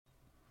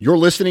You're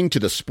listening to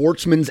the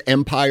Sportsman's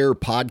Empire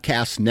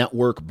Podcast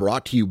Network,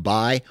 brought to you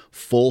by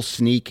Full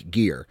Sneak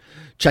Gear.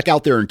 Check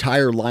out their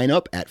entire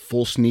lineup at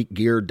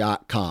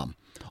fullsneakgear.com.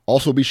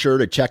 Also be sure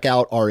to check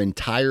out our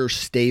entire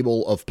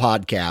stable of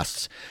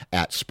podcasts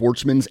at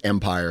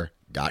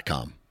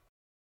sportsmansempire.com.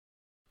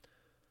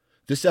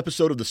 This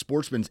episode of the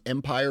Sportsman's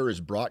Empire is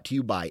brought to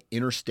you by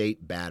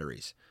Interstate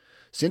Batteries.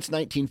 Since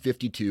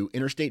 1952,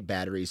 Interstate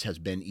Batteries has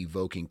been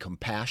evoking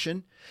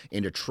compassion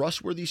and a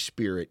trustworthy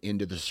spirit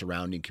into the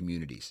surrounding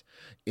communities.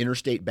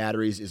 Interstate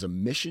Batteries is a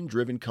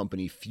mission-driven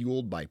company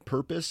fueled by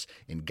purpose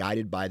and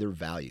guided by their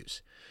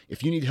values.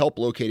 If you need help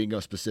locating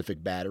a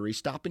specific battery,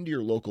 stop into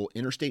your local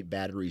Interstate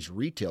Batteries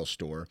retail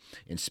store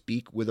and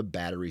speak with a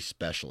battery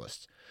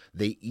specialist.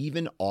 They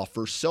even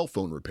offer cell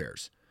phone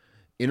repairs.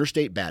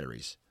 Interstate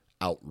Batteries,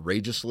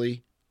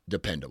 outrageously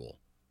dependable.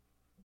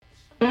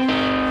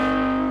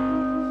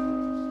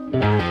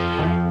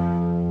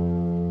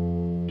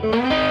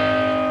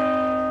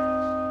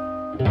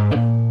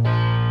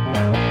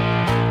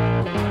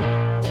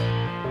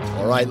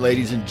 All right,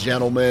 ladies and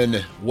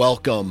gentlemen,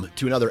 welcome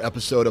to another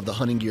episode of the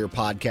Hunting Gear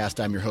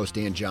Podcast. I'm your host,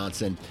 Dan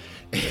Johnson.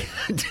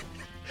 And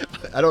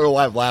I don't know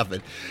why I'm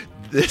laughing.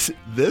 This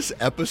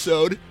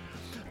episode,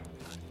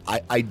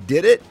 I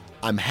did it.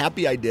 I'm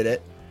happy I did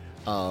it.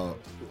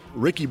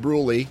 Ricky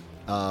Bruley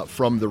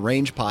from the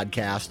Range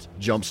Podcast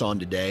jumps on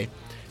today.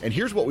 And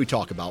here's what we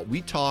talk about.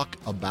 We talk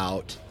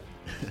about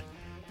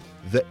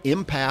the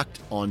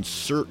impact on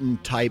certain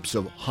types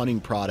of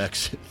hunting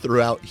products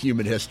throughout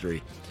human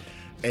history.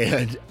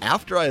 And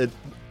after I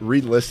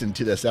re-listened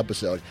to this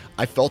episode,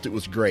 I felt it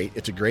was great.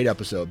 It's a great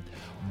episode,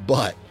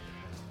 but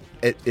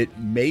it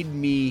made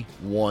me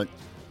want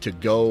to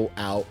go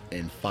out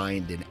and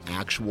find an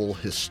actual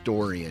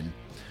historian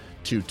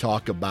to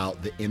talk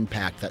about the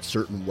impact that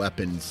certain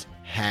weapons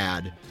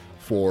had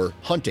for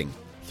hunting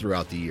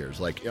throughout the years.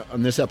 Like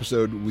on this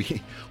episode,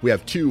 we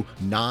have two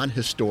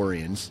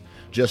non-historians,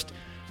 just,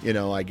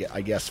 I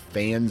guess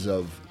fans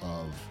of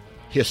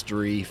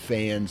history,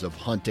 fans of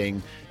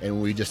hunting,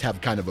 and we just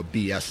have kind of a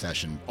BS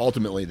session.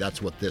 Ultimately,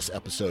 that's what this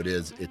episode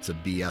is. It's a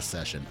BS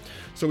session.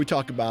 So we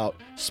talk about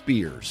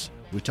spears.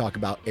 We talk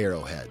about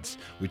arrowheads.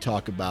 We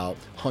talk about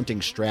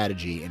hunting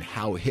strategy and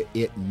how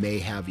it may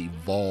have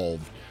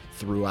evolved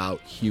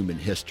throughout human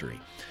history.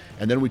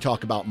 And then we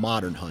talk about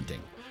modern hunting,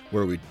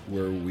 where we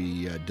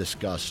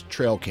discuss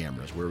trail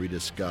cameras, where we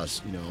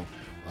discuss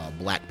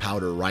black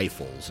powder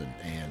rifles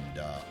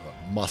and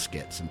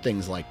muskets and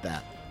things like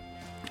that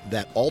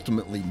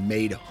ultimately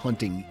made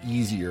hunting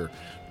easier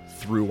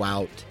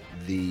throughout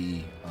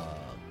the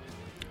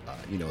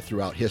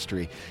throughout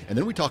history. And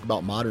then we talk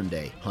about modern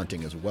day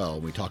hunting as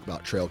well. We talk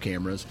about trail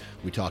cameras.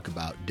 We talk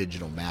about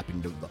digital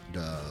mapping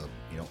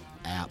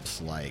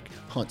apps like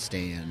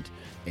HuntStand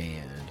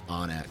and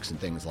Onyx and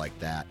things like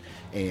that,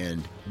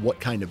 and what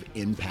kind of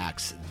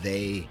impacts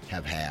they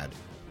have had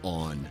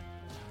on,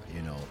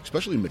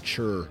 especially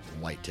mature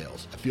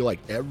whitetails. I feel like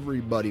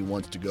everybody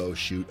wants to go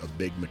shoot a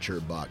big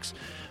mature buck.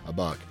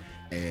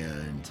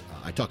 And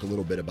I talk a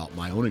little bit about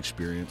my own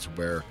experience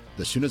where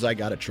as soon as I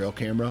got a trail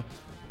camera,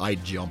 I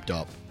jumped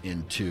up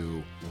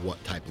into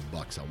what type of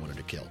bucks I wanted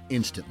to kill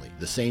instantly.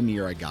 The same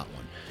year I got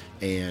one.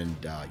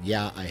 And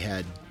I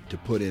had to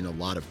put in a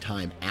lot of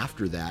time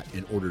after that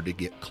in order to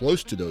get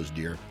close to those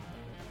deer.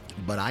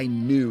 But I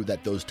knew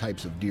that those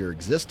types of deer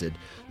existed.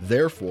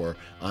 Therefore,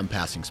 I'm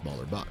passing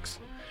smaller bucks.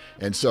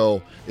 And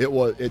so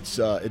it's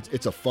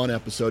a fun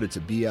episode. It's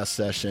a BS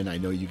session. I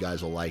know you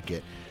guys will like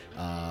it.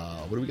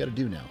 What do we got to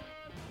do now?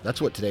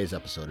 That's what today's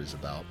episode is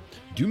about.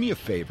 Do me a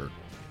favor.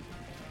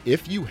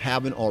 If you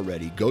haven't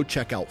already, go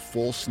check out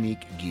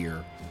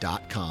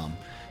fullsneakgear.com.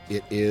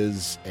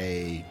 It's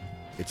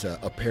an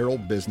apparel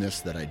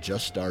business that I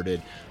just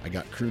started. I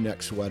got crew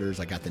neck sweaters.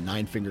 I got the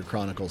Nine Finger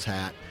Chronicles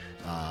hat.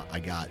 I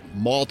got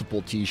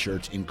multiple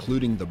t-shirts,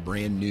 including the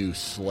brand new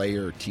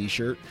Slayer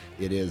t-shirt.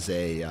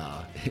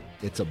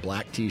 It's a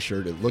black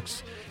t-shirt. It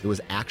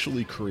was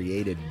actually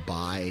created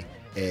by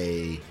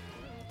a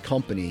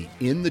company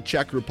in the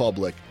Czech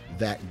Republic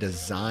that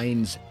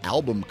designs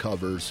album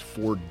covers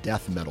for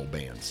death metal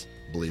bands,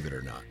 believe it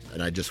or not.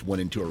 And I just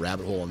went into a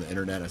rabbit hole on the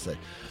internet. I said,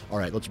 all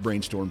right, let's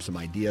brainstorm some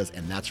ideas.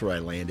 And that's where I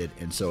landed.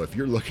 And so if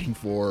you're looking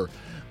for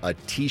a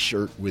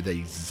t-shirt with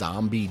a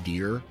zombie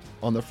deer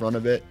on the front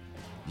of it,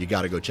 you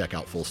got to go check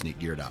out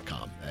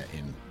fullsneakgear.com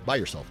and buy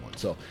yourself one.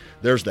 So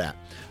there's that.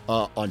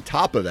 On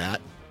top of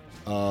that,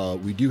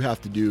 we do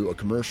have to do a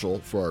commercial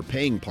for our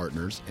paying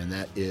partners, and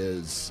that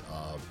is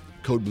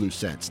Code Blue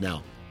Scents.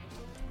 Now,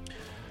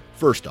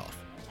 first off,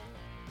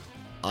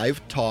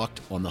 I've talked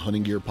on the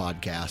Hunting Gear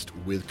Podcast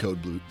with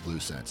Code Blue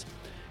Scents,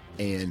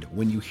 and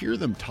when you hear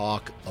them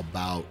talk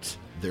about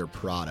their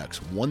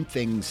products, one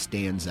thing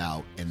stands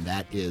out, and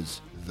that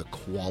is the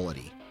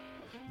quality.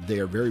 They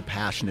are very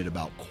passionate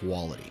about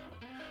quality,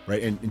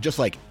 right? And just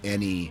like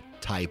any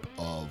type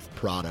of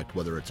product,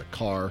 whether it's a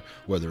car,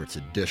 whether it's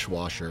a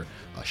dishwasher,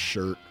 a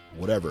shirt,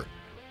 whatever,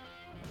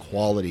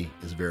 quality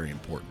is very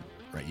important,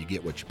 right? You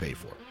get what you pay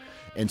for.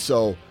 And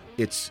so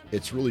it's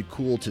really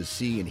cool to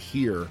see and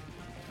hear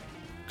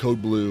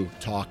Code Blue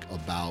talk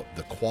about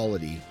the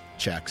quality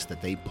checks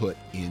that they put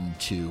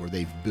into, or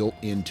they've built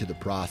into the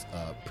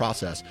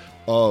process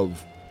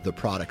of the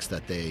products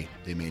that they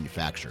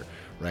manufacture,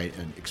 right?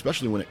 And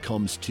especially when it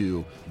comes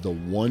to the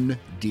 1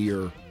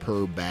 deer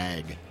per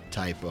bag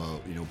type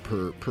of,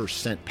 per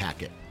scent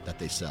packet that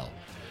they sell.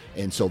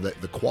 And so that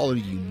the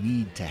quality you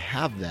need to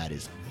have that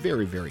is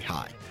very, very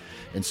high.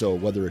 And so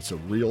whether it's a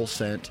real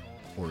scent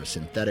or a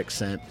synthetic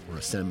scent or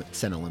a scent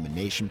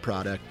elimination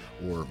product,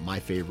 or my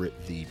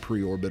favorite, the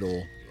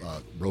pre-orbital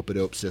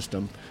rope-a-dope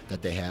system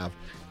that they have,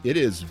 it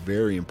is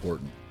very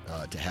important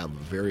to have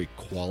very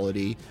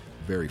quality,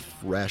 very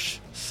fresh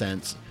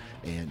scents,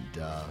 and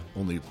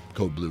only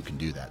Code Blue can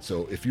do that.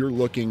 So if you're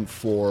looking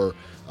for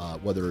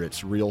whether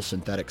it's real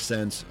synthetic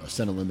scents,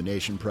 scent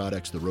elimination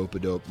products, the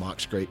rope-a-dope mock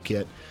scrape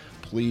kit,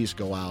 please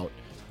go out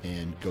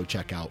and go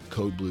check out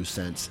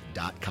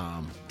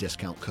codebluescents.com,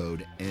 discount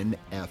code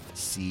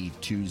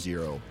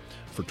NFC20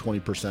 for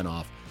 20%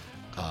 off.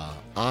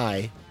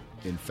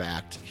 In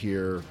fact,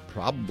 here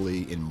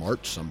probably in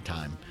March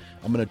sometime,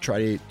 I'm going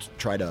to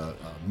try to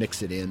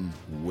mix it in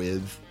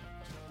with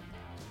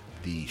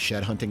the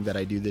shed hunting that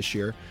I do this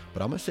year.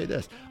 But I'm going to say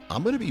this,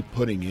 I'm going to be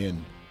putting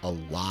in a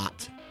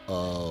lot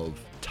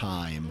of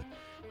time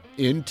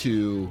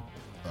into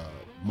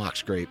mock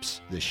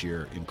scrapes this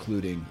year,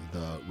 including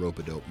the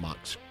rope-a-dope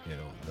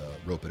the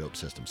rope-a-dope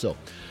system. So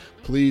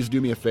please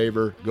do me a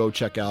favor, go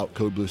check out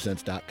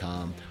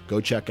codebluescents.com, go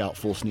check out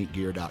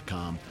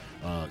fullsneakgear.com,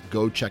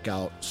 go check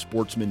out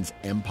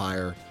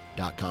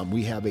sportsmansempire.com.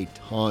 We have a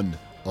ton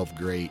of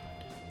great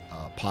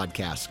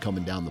podcasts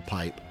coming down the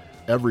pipe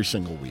every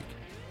single week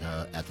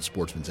at the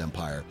Sportsman's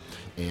Empire,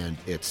 and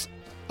it's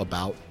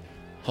about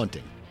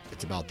hunting.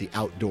 It's about the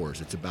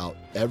outdoors. It's about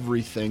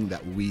everything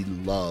that we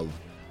love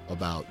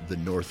about the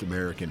North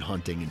American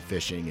hunting and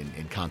fishing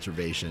and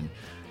conservation,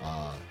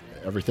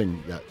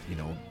 everything that,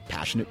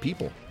 passionate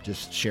people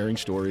just sharing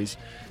stories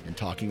and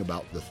talking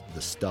about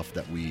the stuff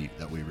that we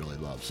really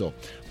love. So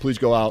please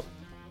go out,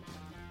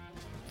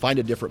 find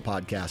a different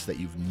podcast that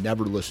you've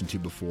never listened to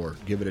before,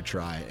 give it a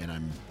try.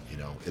 And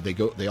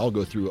they all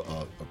go through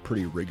a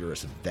pretty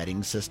rigorous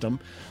vetting system,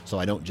 so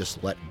I don't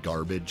just let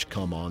garbage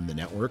come on the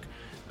network.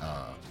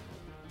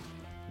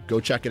 Go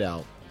check it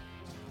out.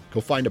 Go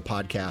find a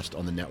podcast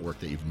on the network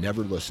that you've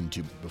never listened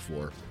to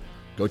before.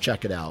 Go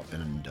check it out,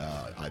 and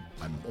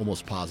I'm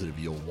almost positive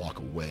you'll walk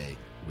away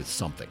with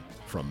something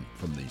from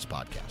these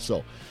podcasts.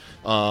 So,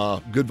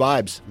 good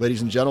vibes,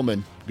 ladies and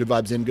gentlemen. Good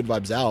vibes in, good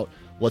vibes out.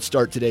 Let's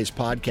start today's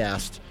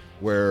podcast,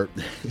 where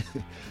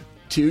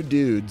two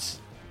dudes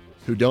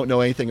who don't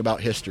know anything about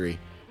history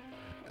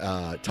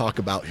talk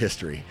about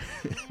history.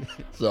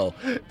 So,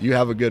 you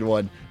have a good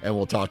one, and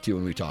we'll talk to you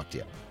when we talk to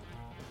you.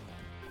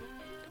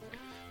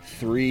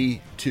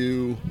 3,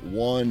 2,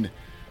 1.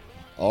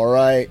 All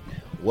right.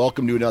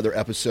 Welcome to another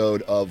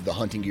episode of the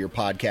Hunting Gear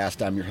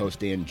Podcast. I'm your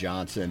host, Dan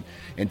Johnson.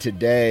 And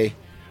today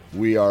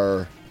we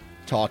are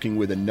talking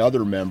with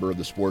another member of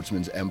the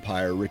Sportsman's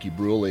Empire, Ricky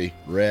Bruley.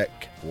 Rick,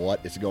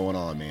 what is going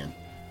on, man?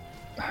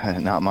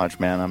 Not much,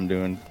 man. I'm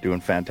doing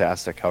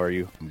fantastic. How are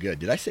you? I'm good.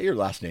 Did I say your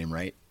last name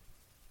right?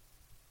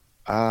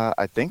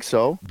 I think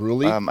so.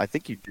 Bruley? I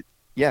think you did.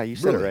 Yeah, you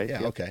said it right.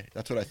 Yeah, okay.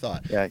 That's what I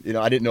thought. Yeah.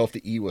 I didn't know if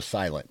the E was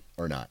silent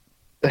or not.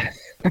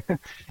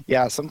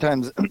 Yeah,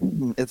 sometimes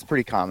it's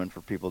pretty common for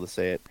people to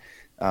say it,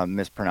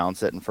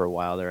 mispronounce it, and for a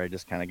while there I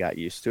just kind of got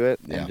used to it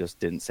and just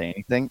didn't say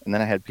anything. And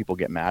then I had people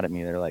get mad at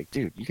me. They're like,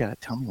 dude, you gotta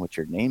tell me what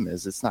your name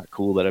is. It's not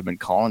cool that I've been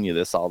calling you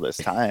this all this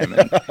time.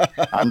 And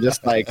I'm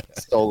just like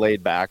so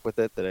laid back with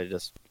it that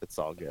it's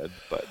all good.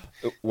 But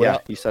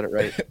you said it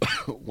right.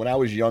 When I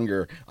was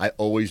younger, I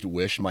always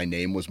wished my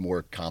name was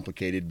more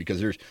complicated,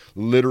 because there's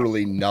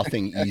literally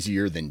nothing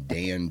easier than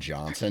Dan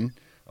Johnson.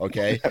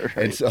 Okay. Right.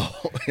 And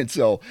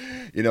so,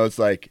 it's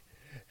like,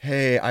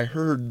 hey, I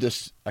heard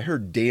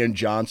Dan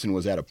Johnson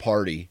was at a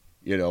party,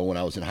 when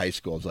I was in high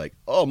school. I was like,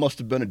 oh, it must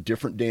have been a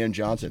different Dan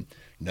Johnson.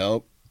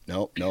 Nope.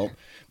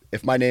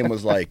 If my name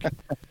was like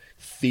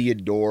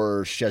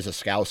Theodore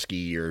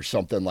Szczeskowski or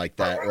something like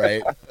that,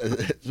 right?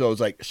 So it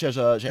was like,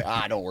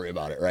 don't worry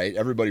about it, right?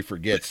 Everybody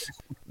forgets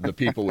the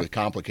people with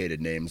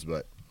complicated names,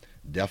 but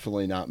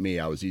definitely not me.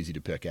 I was easy to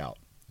pick out.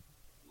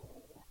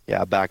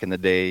 Yeah, back in the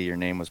day, your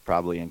name was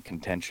probably in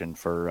contention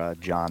for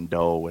John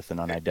Doe with an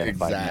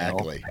unidentified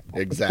male.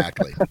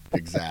 Exactly.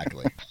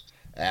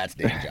 That's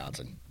Dan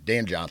Johnson.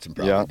 Dan Johnson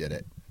probably did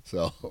it.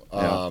 So,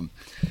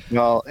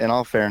 well, in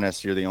all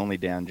fairness, you're the only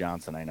Dan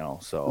Johnson I know.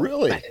 So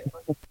really,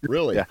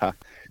 yeah.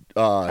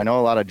 I know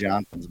a lot of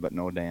Johnsons, but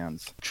no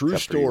Dans. True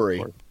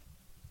story.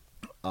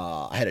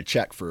 I had a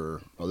check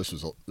for. This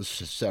was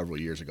several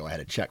years ago. I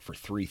had a check for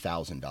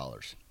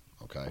 $3,000.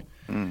 Okay,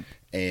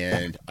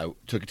 and I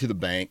took it to the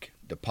bank,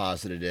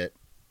 deposited it,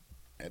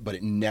 but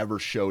it never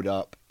showed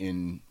up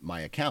in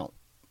my account,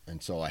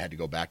 and so I had to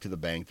go back to the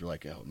bank. They're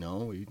like, "Oh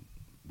no, you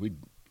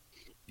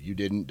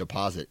didn't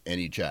deposit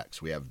any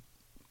checks. We have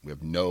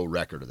no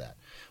record of that."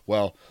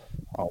 Well,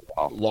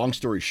 long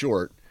story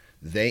short,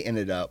 they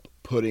ended up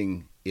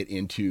putting it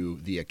into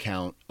the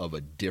account of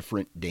a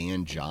different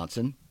Dan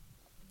Johnson.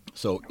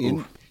 So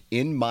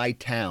in my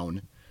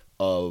town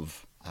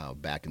of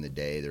back in the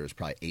day, there was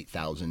probably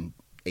 8,000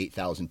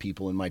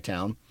 people in my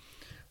town.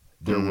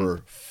 There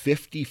were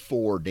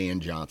 54 Dan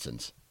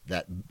Johnsons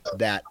that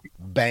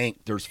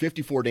banked. There's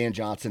 54 Dan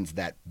Johnsons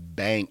that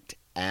banked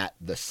at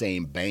the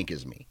same bank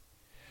as me.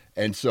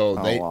 And so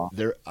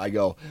I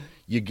go,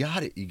 you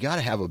got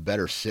to have a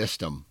better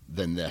system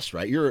than this,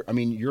 right? You're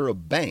a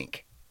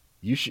bank.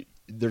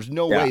 There's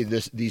no way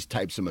these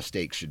types of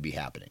mistakes should be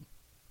happening.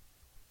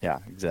 Yeah,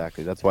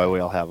 exactly. That's why we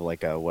all have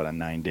like a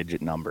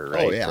 9-digit number,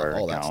 right? Oh yeah,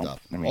 all that stuff.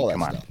 I mean,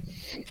 come on.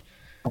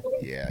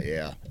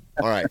 Yeah.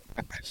 All right.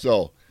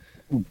 So,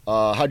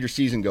 how'd your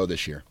season go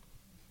this year?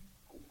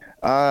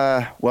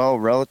 Well,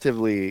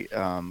 relatively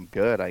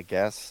good, I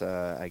guess.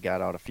 I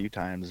got out a few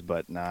times,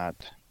 but not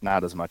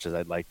as much as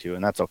I'd like to,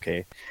 and that's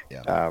okay.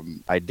 Yeah.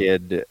 I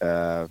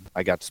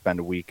got to spend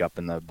a week up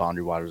in the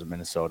Boundary Waters of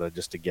Minnesota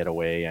just to get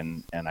away,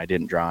 and I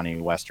didn't draw any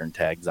Western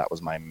tags. That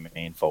was my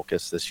main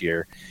focus this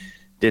year.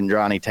 Didn't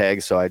draw any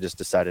tags, so I just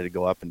decided to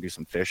go up and do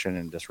some fishing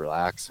and just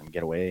relax and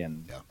get away,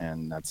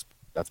 and that's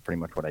pretty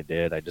much what I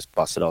did. I just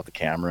busted out the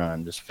camera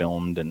and just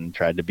filmed and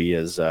tried to be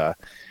as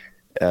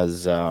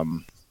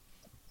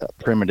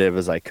primitive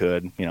as I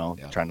could,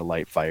 trying to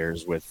light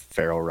fires with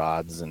ferro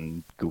rods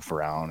and goof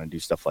around and do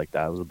stuff like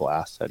that. It was a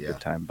blast. I had a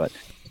good time, but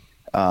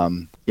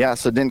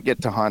so didn't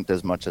get to hunt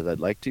as much as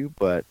I'd like to,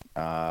 but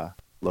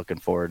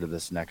looking forward to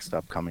this next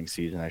upcoming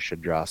season. I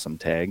should draw some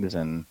tags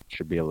and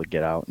should be able to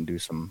get out and do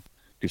some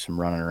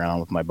running around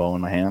with my bow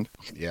in my hand.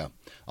 Yeah.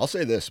 I'll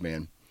say this,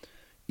 man.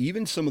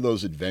 Even some of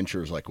those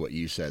adventures, like what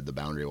you said, the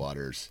Boundary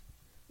Waters,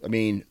 I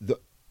mean,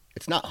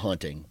 it's not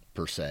hunting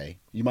per se.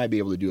 You might be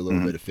able to do a little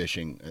bit of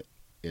fishing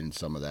in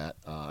some of that.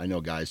 I know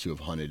guys who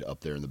have hunted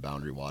up there in the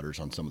Boundary Waters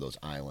on some of those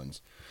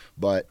islands,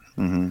 but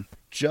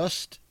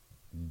just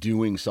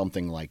doing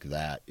something like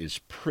that is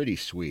pretty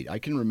sweet. I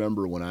can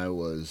remember when I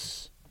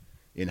was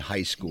in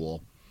high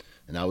school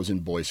and I was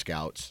in Boy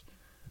Scouts,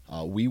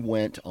 we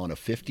went on a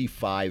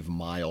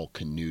 55-mile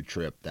canoe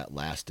trip that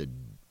lasted,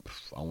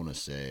 I want to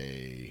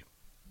say,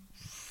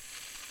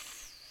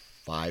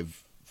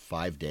 5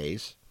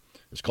 days.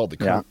 It's called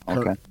the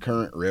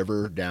Current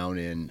River down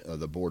in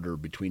the border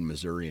between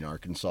Missouri and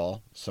Arkansas,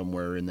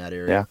 somewhere in that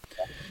area.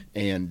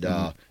 Yeah. And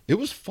it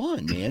was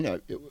fun,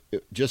 man.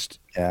 It just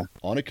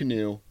on a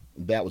canoe.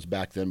 That was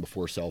back then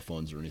before cell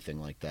phones or anything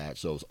like that.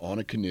 So it was on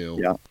a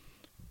canoe,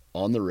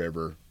 on the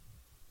river.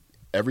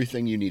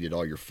 Everything you needed,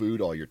 all your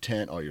food, all your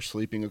tent, all your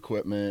sleeping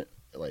equipment,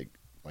 like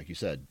you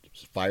said,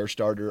 fire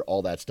starter,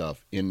 all that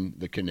stuff in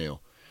the canoe.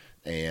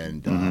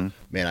 And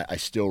man, I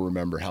still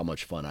remember how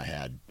much fun I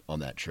had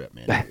on that trip,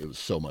 man. It was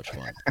so much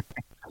fun.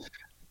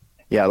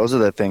 Yeah, those are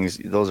the things.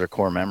 Those are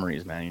core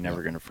memories, man. You're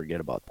never going to forget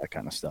about that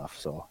kind of stuff.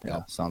 So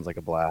sounds like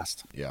a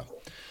blast. Yeah.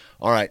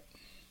 All right.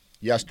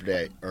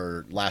 Yesterday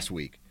or last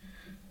week,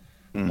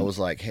 I was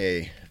like,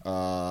 hey,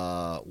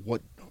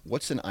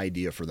 what's an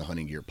idea for the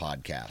Hunting Gear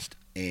podcast?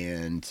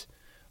 And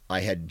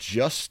I had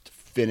just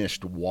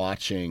finished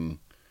watching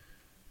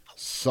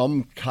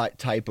some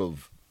type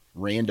of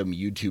random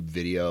YouTube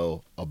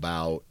video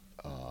about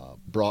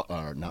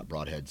not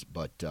broadheads,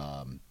 but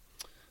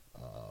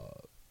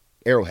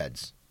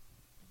arrowheads,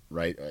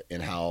 right?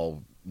 And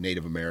how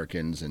Native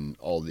Americans and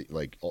all the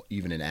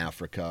even in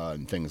Africa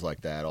and things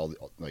like that, all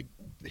the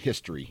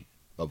history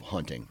of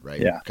hunting, right?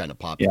 Yeah. Kind of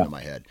popped into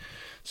my head.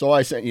 So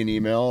I sent you an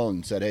email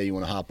and said, hey, you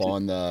want to hop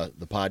on the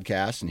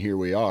podcast? And here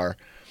we are.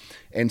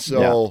 And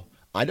so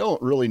I don't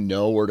really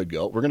know where to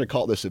go. We're going to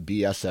call this a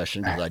BS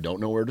session because I don't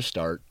know where to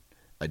start.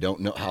 I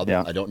don't know how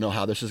I don't know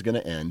how this is going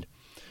to end.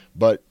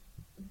 But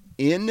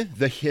in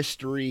the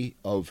history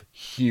of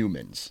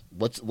humans,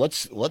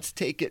 let's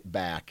take it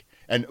back.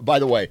 And by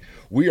the way,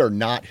 we are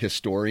not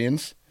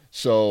historians.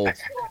 So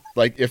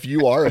if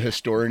you are a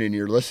historian and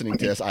you're listening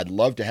to this, I'd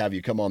love to have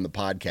you come on the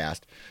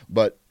podcast.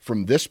 But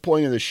from this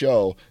point of the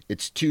show,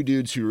 it's two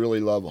dudes who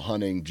really love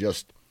hunting,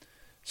 just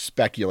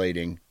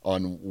speculating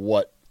on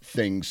what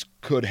things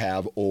could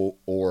have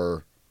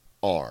or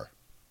are,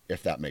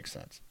 if that makes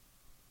sense.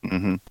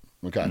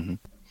 Okay.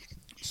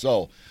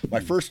 So my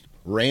first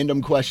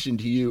random question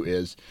to you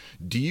is,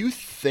 do you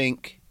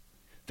think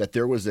that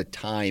there was a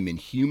time in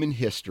human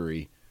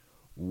history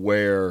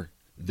where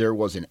there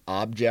was an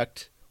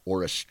object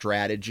or a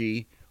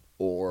strategy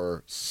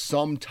or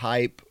some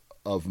type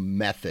of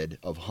method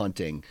of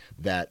hunting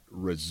that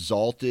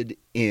resulted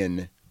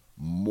in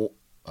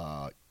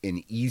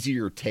an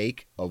easier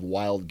take of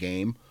wild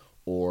game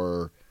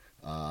or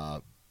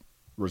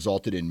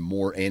resulted in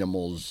more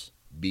animals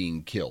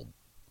being killed?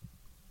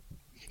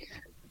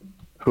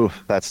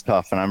 Oof, that's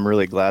tough, and I'm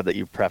really glad that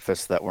you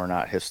prefaced that we're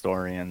not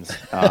historians,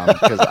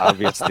 because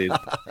obviously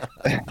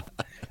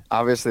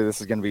this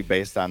is going to be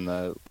based on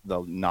the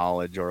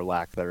knowledge or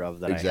lack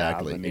thereof that I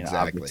have. I mean,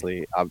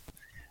 obviously,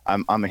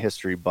 I'm a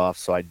history buff,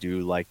 so I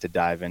do like to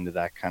dive into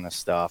that kind of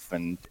stuff.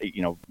 And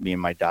me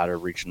and my daughter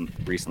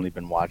recently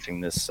been watching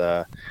this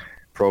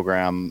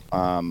program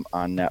on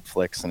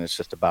Netflix, and it's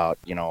just about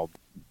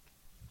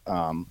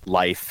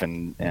life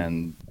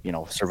and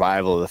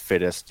survival of the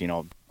fittest.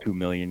 2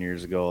 million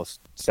years ago,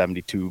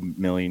 72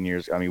 million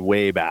years. I mean,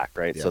 way back,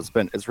 right? Yeah. So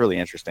it's really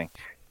interesting.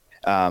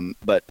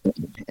 But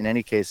in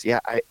any case, yeah,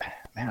 I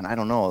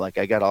don't know. Like,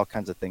 I got all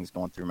kinds of things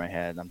going through my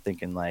head. I'm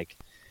thinking like,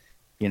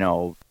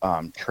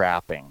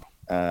 trapping.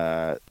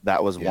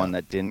 That was one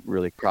that didn't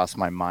really cross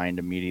my mind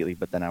immediately.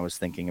 But then I was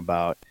thinking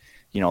about,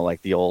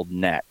 like the old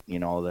net,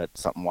 that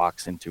something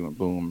walks into and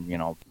boom,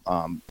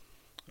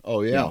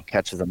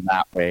 catches them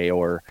that way,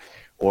 or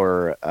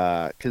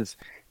because,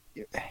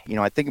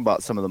 I think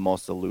about some of the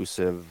most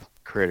elusive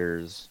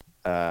critters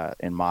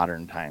in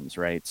modern times,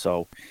 right?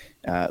 So,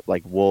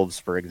 like wolves,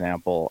 for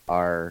example,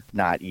 are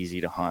not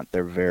easy to hunt.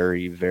 They're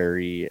very,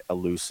 very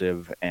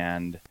elusive,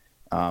 and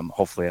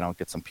hopefully I don't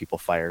get some people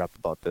fired up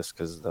about this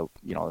because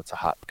it's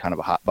kind of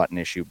a hot button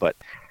issue. But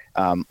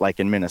like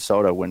in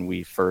Minnesota, when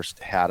we first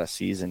had a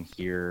season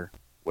here,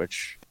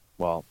 which,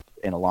 well,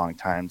 in a long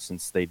time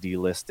since they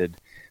delisted,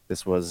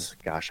 this was,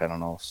 gosh, I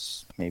don't know,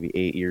 maybe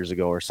 8 years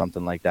ago or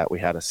something like that, we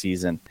had a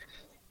season.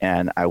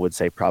 And I would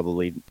say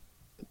probably,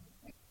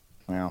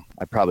 well,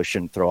 I probably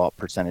shouldn't throw out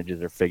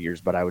percentages or figures,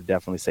 but I would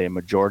definitely say a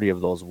majority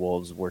of those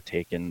wolves were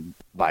taken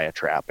via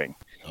trapping.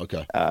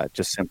 Okay.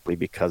 Just simply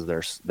because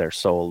they're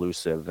so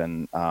elusive,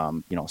 and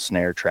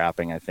snare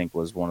trapping, I think,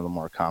 was one of the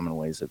more common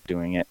ways of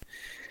doing it.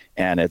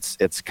 And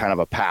it's kind of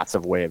a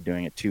passive way of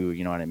doing it too.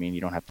 You know what I mean?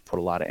 You don't have to put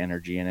a lot of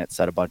energy in it,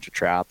 set a bunch of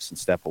traps and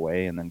step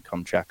away and then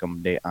come check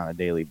them on a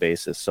daily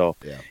basis. So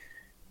yeah.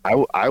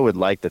 I would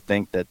like to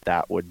think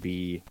that would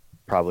be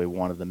probably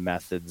one of the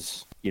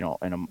methods,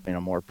 in a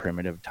more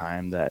primitive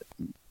time that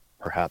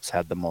perhaps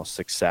had the most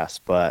success,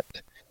 but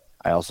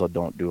I also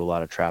don't do a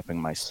lot of trapping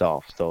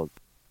myself. So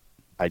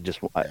I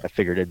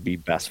figured it'd be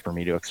best for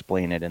me to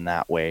explain it in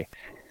that way.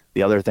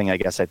 The other thing I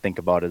guess I think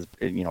about is,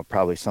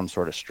 probably some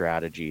sort of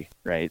strategy,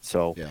 right?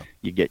 So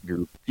you get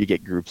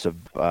groups of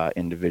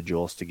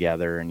individuals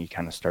together, and you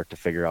kind of start to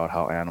figure out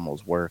how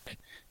animals work,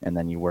 and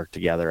then you work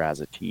together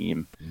as a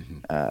team.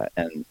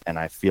 Mm-hmm. And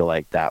I feel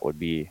like that would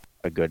be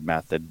a good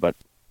method. But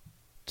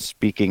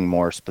speaking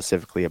more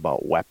specifically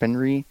about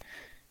weaponry,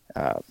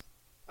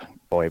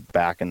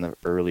 back in the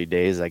early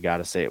days, I got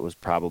to say it was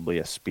probably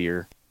a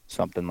spear.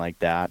 Something like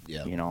that.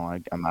 Yeah.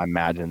 I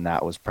imagine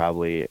that was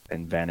probably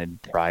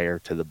invented prior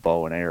to the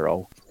bow and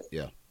arrow.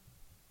 Yeah.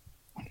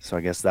 So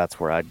I guess that's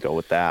where I'd go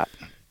with that.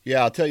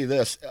 Yeah, I'll tell you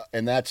this,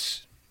 and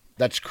that's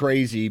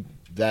crazy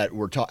that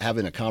we're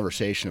having a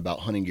conversation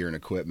about hunting gear and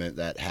equipment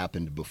that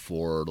happened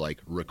before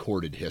like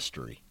recorded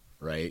history,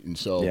 right? And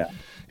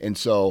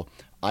so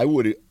I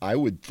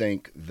would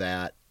think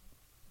that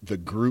the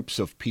groups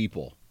of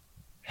people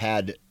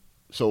had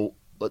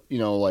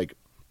like.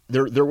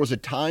 There was a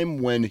time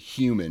when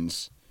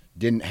humans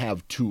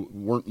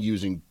weren't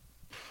using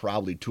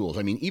probably tools.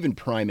 I mean, even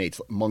primates,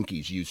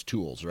 monkeys use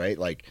tools, right?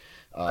 Like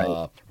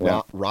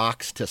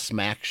rocks to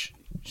smash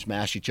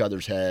each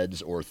other's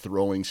heads, or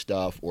throwing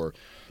stuff, or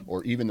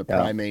even the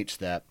primates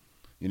that,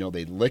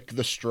 they lick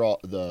the straw,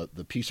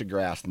 the piece of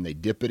grass, and they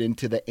dip it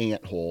into the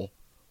ant hole,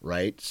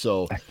 right?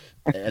 So,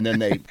 and then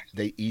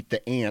they eat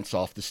the ants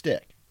off the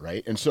stick,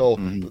 right? And so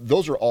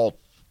those are all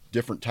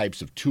different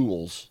types of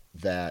tools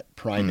that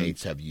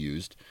primates have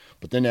used.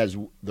 But then as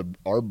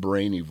our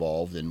brain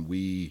evolved and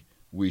we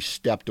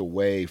stepped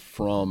away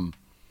from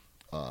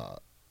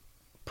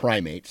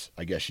primates,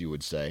 I guess you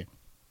would say,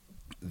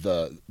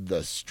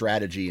 the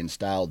strategy and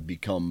style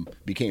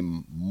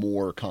became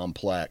more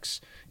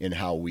complex in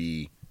how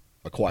we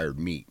acquired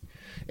meat.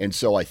 And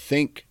so I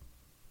think,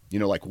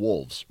 like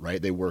wolves,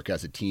 right? They work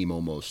as a team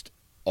almost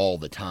all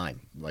the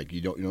time. Like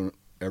you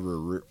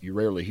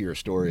rarely hear a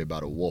story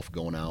about a wolf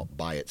going out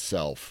by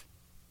itself,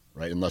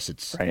 right? Unless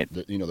it's,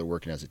 they're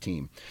working as a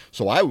team.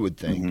 So I would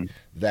think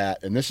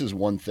that, and this is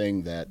one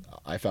thing that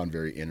I found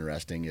very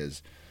interesting,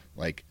 is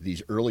like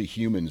these early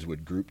humans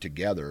would group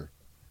together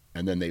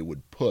and then they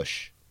would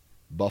push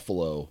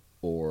buffalo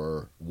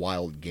or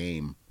wild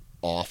game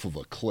off of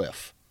a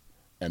cliff,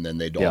 and then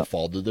they'd all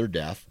fall to their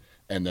death.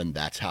 And then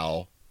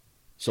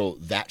so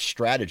that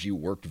strategy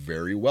worked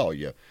very well.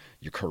 You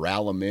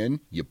corral them in,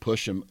 you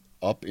push them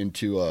up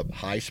into a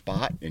high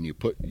spot, and you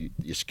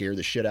scare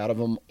the shit out of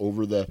them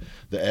over the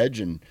edge,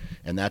 and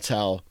that's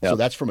how. So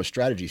that's from a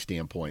strategy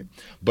standpoint.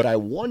 But I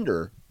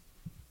wonder,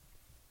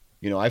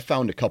 I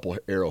found a couple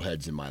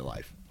arrowheads in my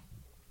life.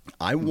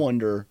 I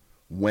wonder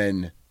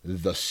when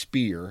the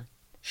spear,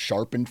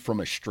 sharpened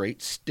from a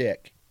straight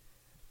stick,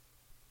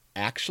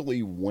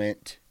 actually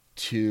went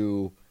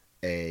to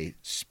a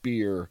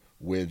spear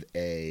with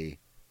an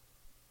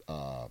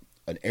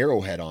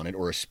arrowhead on it,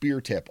 or a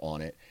spear tip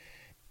on it,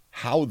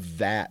 how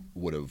that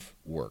would have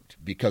worked.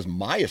 Because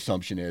my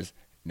assumption is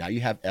now you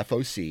have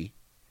FOC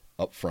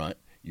up front,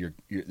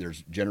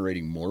 there's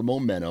generating more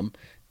momentum,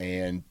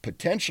 and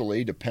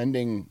potentially,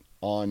 depending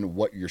on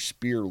what your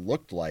spear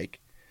looked like,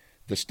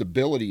 the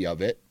stability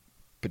of it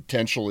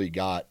potentially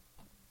got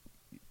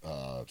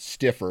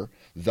stiffer,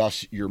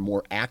 thus you're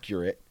more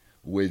accurate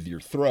with your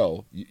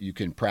throw. You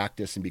can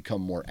practice and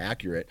become more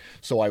accurate.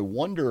 So I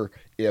wonder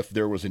if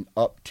there was an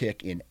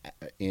uptick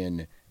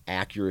in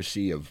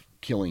accuracy of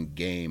killing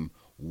game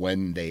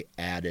when they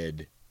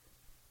added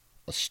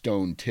a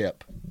stone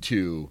tip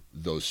to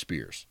those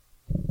spears.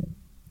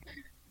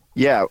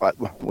 Yeah,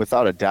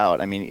 without a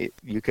doubt. I mean,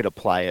 you could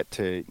apply it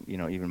to,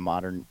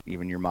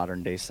 even your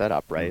modern day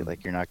setup, right?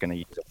 Like you're not going to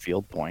use a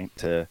field point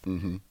to,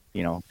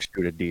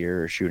 shoot a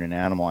deer or shoot an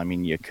animal. I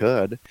mean, you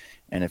could,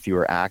 and if you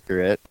were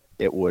accurate,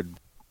 it would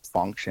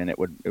function. It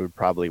would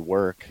probably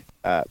work.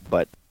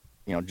 But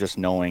just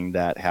knowing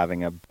that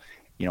having a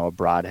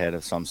broadhead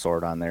of some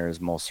sort on there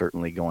is most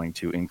certainly going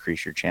to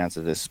increase your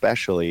chances,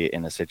 especially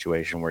in a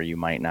situation where you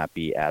might not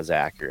be as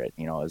accurate.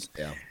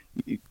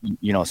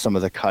 Some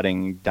of the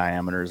cutting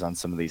diameters on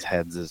some of these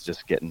heads is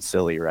just getting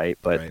silly, right?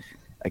 But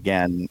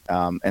again,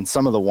 and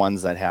some of the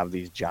ones that have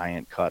these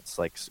giant cuts,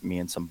 like me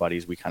and some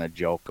buddies, we kind of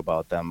joke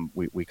about them.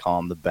 We call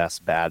them the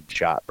best bad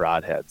shot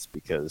broadheads,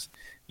 because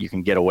you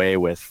can get away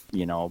with,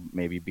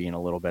 maybe being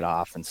a little bit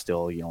off and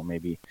still,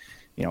 maybe,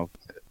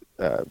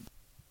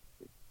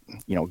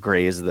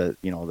 graze the,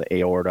 the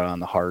aorta on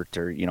the heart,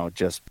 or,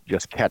 just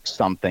catch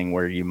something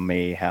where you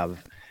may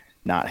have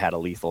not had a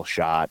lethal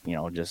shot,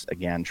 just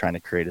again, trying to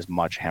create as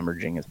much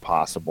hemorrhaging as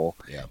possible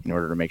in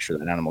order to make sure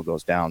that animal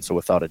goes down. So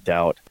without a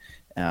doubt,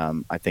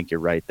 I think you're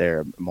right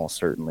there. Most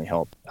certainly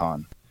helped a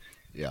ton.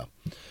 Yeah.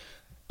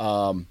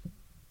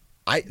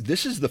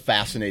 This is the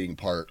fascinating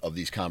part of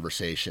these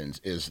conversations,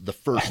 is the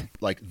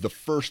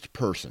first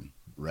person,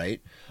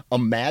 right?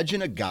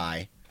 Imagine a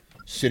guy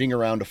sitting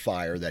around a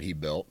fire that he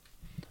built,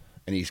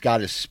 and he's got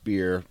his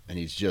spear and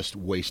he's just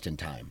wasting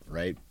time,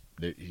 right?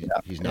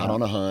 He's not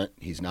on a hunt.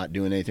 He's not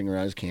doing anything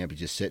around his camp. He's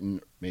just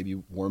sitting, maybe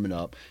warming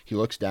up. He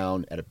looks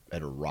down at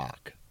a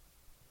rock,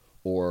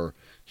 or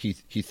he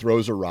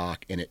throws a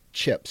rock and it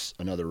chips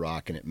another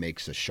rock and it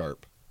makes a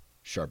sharp,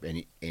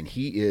 and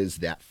he is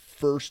that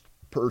first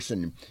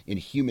person in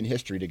human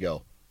history to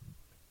go,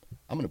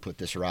 I'm going to put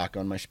this rock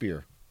on my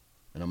spear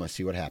and I'm going to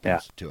see what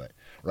happens to it,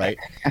 right?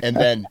 and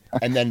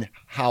then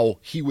how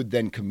he would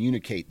then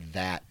communicate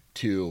that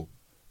to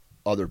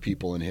other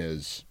people in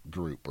his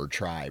group or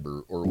tribe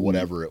or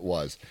whatever it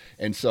was.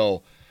 And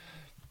so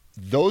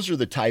those are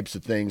the types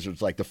of things where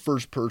it's like the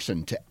first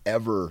person to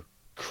ever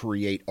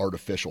create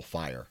artificial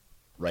fire,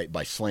 right?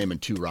 By slamming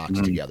two rocks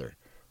together,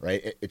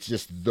 right? It's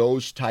just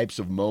those types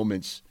of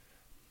moments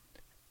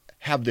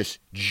have this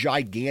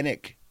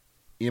gigantic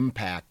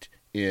impact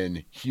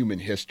in human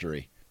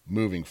history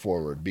moving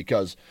forward,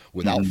 because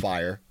without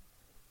fire,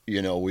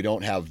 we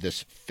don't have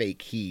this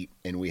fake heat,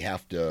 and we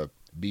have to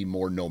be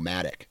more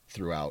nomadic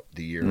throughout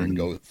the year and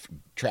go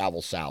travel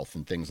south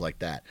and things like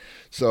that.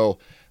 So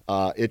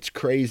it's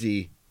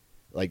crazy,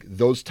 like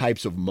those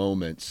types of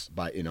moments,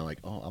 by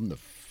I'm the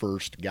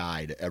first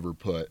guy to ever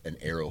put an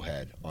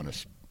arrowhead on a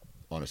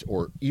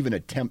or even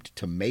attempt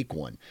to make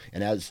one,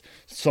 and as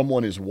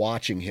someone is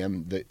watching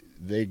him,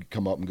 they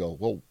come up and go,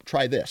 well,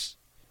 try this,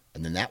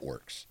 and then that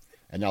works,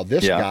 and now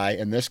this guy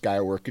and this guy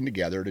are working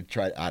together to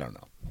try. I don't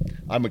know.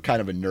 I'm a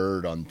kind of a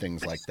nerd on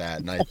things like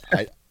that, and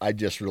I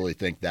just really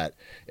think that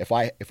if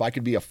I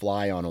could be a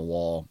fly on a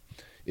wall,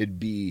 it'd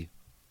be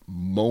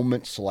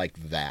moments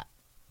like that.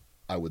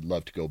 I would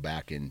love to go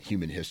back in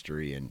human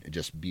history and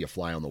just be a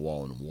fly on the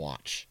wall and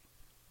watch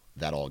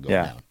that all go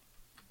down.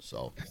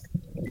 So,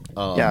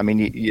 I mean,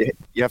 you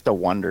have to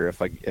wonder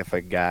if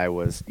a guy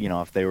was,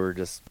 if they were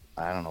just,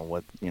 I don't know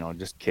what,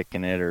 just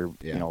kicking it or,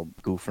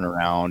 goofing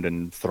around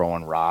and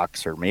throwing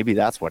rocks, or maybe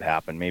that's what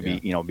happened. Maybe,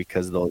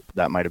 because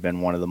that might have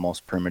been one of the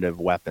most primitive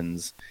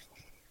weapons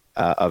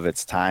of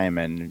its time,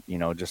 and,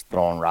 just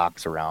throwing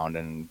rocks around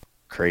and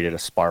created a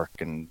spark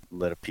and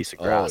lit a piece of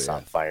grass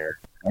on fire.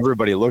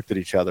 Everybody looked at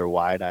each other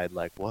wide-eyed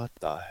like, what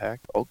the heck?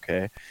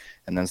 Okay.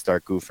 And then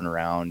start goofing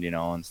around,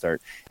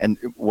 and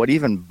what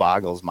even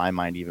boggles my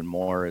mind even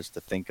more is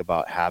to think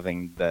about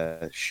having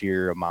the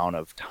sheer amount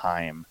of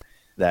time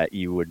that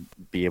you would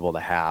be able to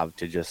have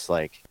to just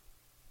like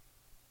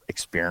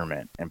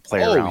experiment and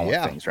play around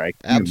with things, right?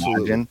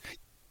 Absolutely.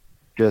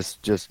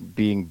 Just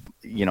being,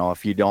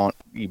 if you don't,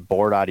 you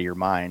bored out of your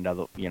mind,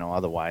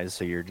 otherwise,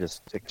 so you're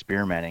just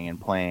experimenting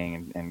and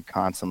playing and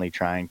constantly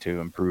trying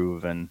to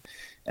improve, and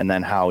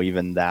then how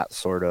even that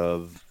sort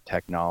of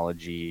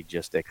technology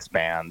just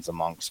expands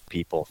amongst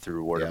people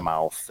through word of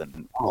mouth,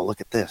 and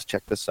look at this,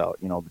 check this out,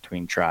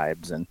 between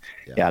tribes, and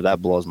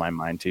that blows my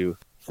mind too.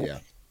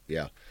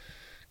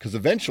 Because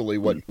eventually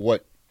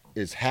what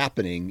is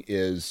happening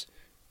is,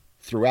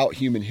 throughout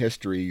human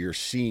history, you're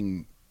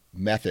seeing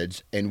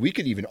methods, and we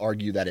could even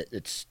argue that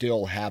it's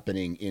still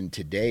happening in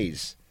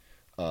today's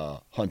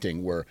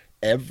hunting, where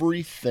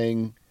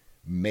everything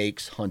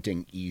makes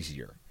hunting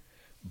easier.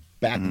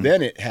 Back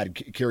then it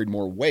had carried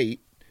more weight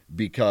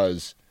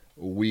because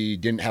we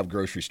didn't have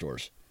grocery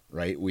stores,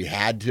 right? We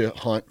had to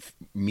hunt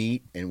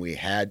meat, and we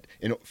had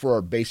for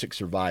our basic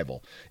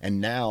survival. And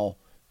now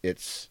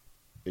it's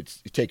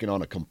taken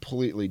on a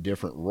completely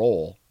different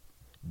role,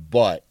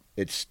 but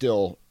it's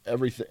still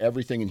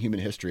everything in human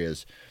history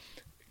is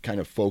kind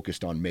of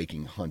focused on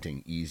making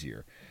hunting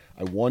easier.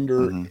 I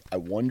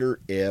wonder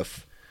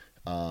if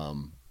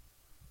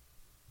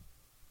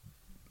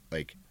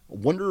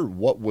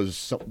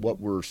what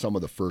were some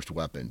of the first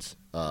weapons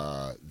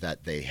that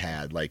they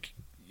had, like,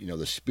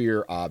 the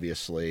spear,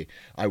 obviously.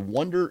 I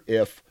wonder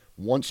if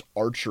once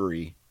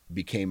archery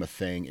became a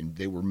thing and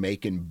they were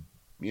making,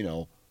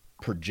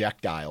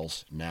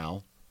 projectiles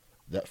now,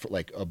 that for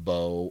like a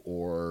bow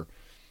or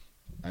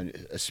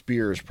a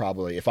spear is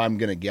probably, if I'm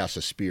going to guess,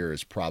 a spear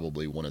is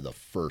probably one of the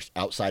first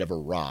outside of a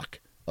rock.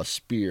 A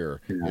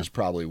spear is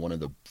probably one of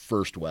the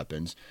first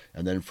weapons.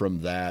 And then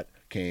from that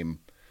came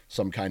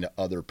some kind of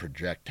other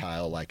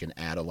projectile like an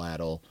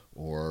atlatl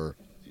or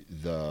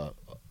the,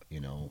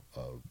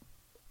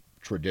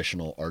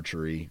 traditional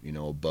archery,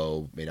 a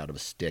bow made out of a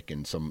stick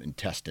and some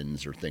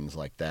intestines or things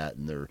like that.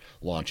 And they're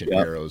launching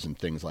arrows and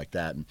things like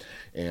that.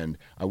 And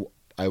I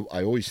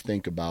always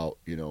think about,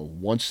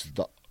 once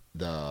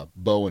the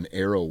bow and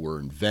arrow were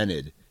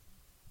invented,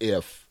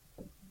 if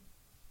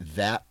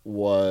that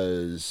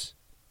was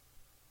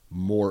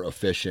more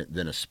efficient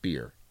than a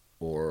spear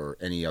or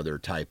any other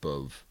type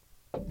of,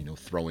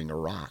 throwing a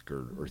rock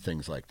or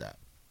things like that.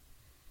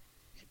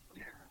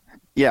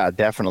 Yeah,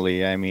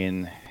 definitely. I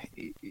mean,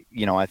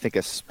 I think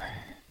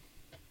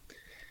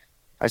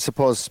I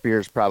suppose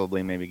spears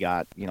probably maybe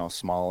got,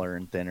 smaller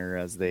and thinner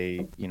as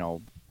they,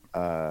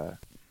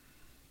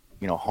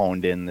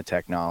 honed in the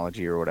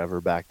technology or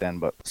whatever back then.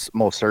 But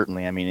most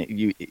certainly, I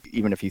mean,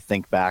 even if you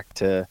think back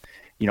to,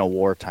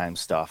 wartime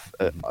stuff,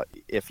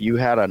 if you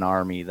had an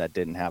army that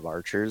didn't have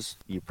archers,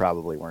 you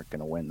probably weren't going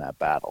to win that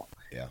battle.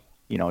 Yeah.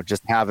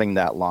 Just having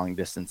that long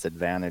distance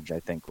advantage, I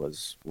think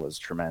was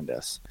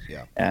tremendous.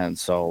 Yeah. And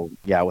so,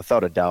 yeah,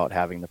 without a doubt,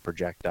 having the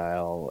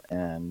projectile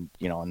and,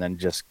 and then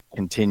just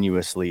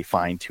continuously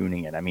fine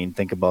tuning it. I mean,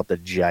 think about the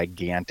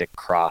gigantic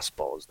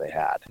crossbows they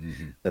had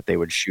that they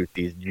would shoot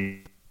these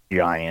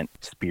giant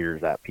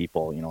spears at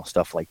people,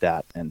 stuff like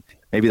that. And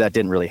maybe that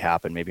didn't really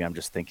happen. Maybe I'm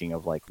just thinking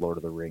of like Lord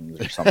of the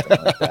Rings or something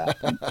like that.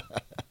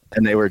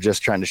 And they were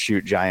just trying to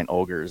shoot giant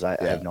ogres. I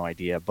have no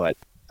idea. But,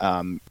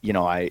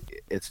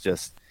 it's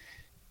just,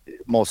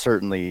 most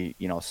certainly,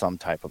 some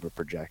type of a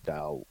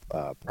projectile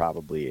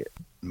probably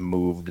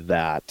moved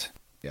that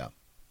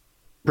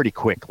pretty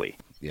quickly.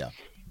 Yeah.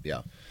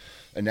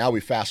 And now we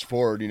fast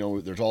forward,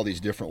 there's all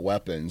these different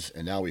weapons,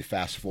 and now we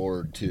fast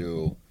forward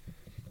to,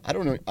 I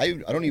don't know, I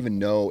don't even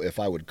know if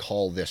I would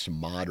call this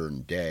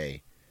modern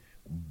day,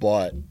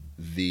 but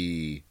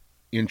the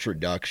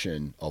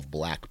introduction of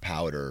black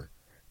powder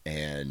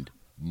and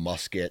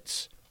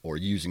muskets, or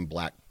using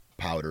black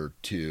powder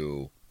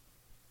to,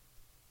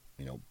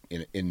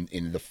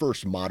 in the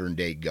first modern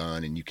day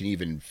gun, and you can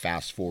even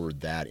fast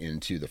forward that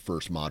into the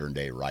first modern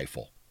day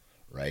rifle,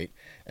 right?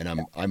 And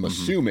I'm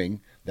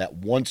assuming that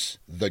once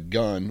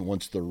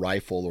the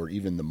rifle or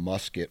even the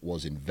musket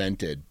was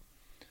invented,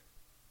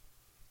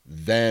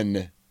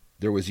 then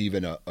there was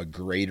even a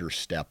greater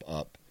step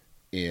up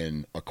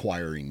in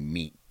acquiring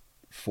meat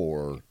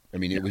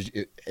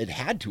it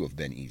had to have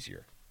been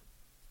easier.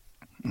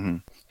 Mm-hmm.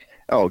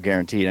 Oh,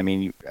 guaranteed. I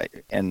mean,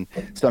 and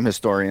some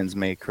historians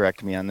may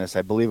correct me on this.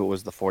 I believe it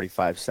was the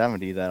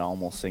 4570 that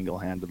almost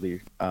single-handedly,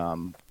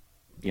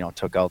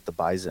 took out the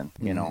bison,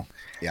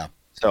 Yeah.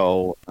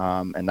 So,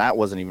 and that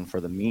wasn't even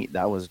for the meat.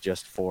 That was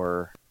just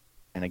for,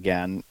 and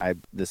again,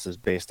 this is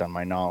based on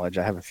my knowledge.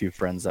 I have a few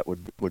friends that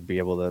would be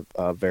able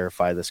to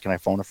verify this. Can I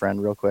phone a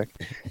friend real quick?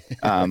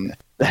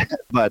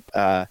 But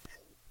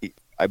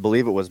I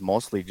believe it was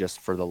mostly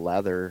just for the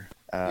leather,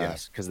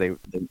 because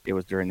it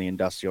was during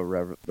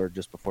the or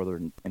just before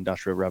the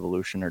Industrial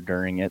Revolution or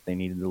during it. They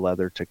needed the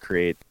leather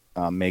to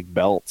make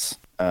belts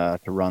to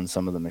run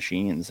some of the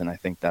machines, and I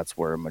think that's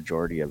where a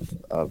majority of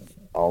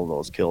all of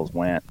those kills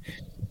went.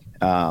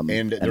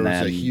 And there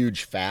was a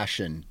huge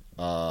fashion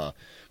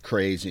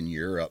craze in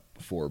Europe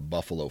for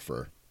buffalo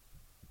fur.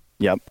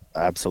 Yep,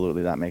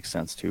 absolutely, that makes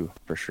sense too,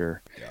 for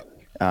sure. Yep.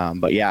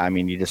 But yeah, I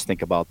mean, you just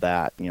think about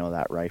that,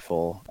 that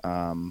rifle,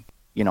 and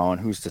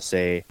who's to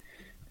say,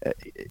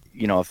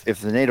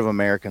 if the Native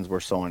Americans were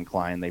so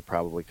inclined, they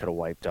probably could have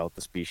wiped out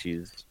the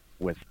species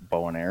with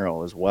bow and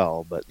arrow as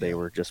well, but they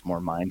were just more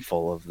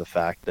mindful of the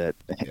fact that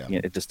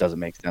it just doesn't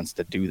make sense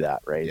to do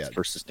that, right? It's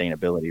for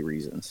sustainability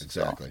reasons.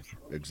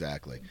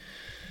 Exactly.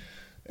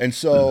 And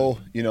so,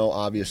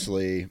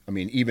 obviously, I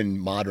mean, even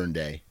modern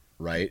day,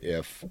 right?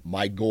 If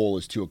my goal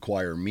is to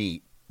acquire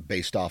meat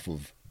based off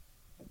of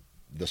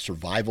the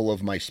survival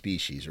of my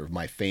species or of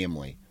my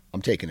family,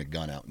 I'm taking a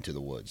gun out into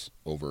the woods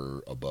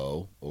over a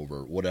bow,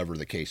 over whatever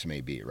the case may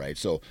be, right?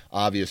 So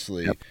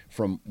obviously,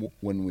 from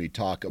when we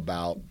talk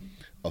about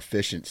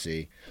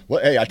efficiency,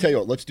 hey, I tell you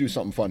what, let's do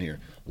something fun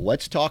here.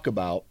 Let's talk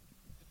about,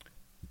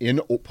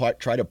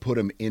 try to put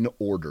them in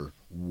order.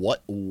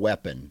 What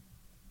weapon,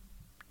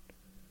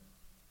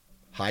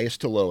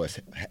 highest to lowest,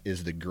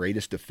 is the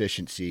greatest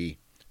efficiency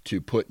to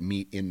put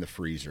meat in the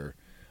freezer?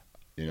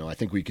 I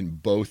think we can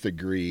both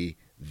agree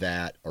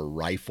that a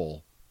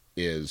rifle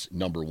is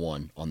number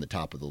one on the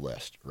top of the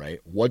list, right?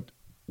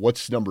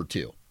 What's number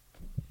two?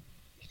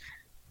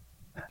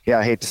 Yeah,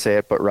 I hate to say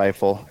it, but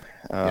rifle.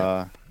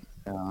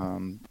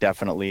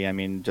 Definitely. I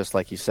mean, just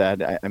like you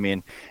said, I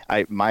mean,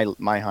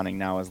 my hunting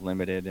now is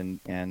limited,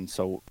 and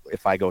so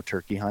if I go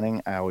turkey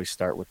hunting, I always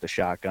start with the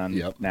shotgun.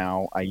 Yep.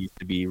 Now, I used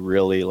to be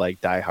really like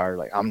diehard,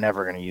 like I'm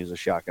never going to use a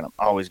shotgun. I'm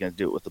always going to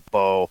do it with a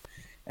bow,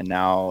 and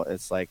now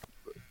it's like,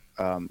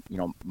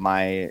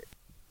 my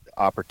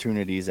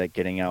opportunities at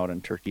getting out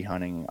and turkey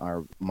hunting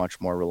are much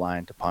more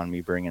reliant upon me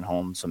bringing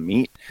home some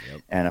meat.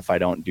 Yep. And if I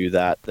don't do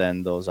that,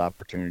 then those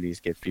opportunities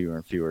get fewer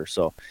and fewer.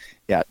 So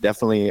yeah,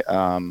 definitely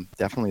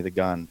the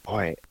gun.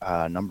 Boy,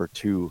 number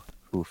two,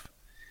 oof.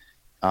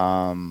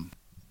 Man,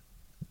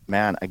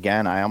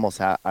 again, I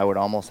would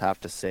almost have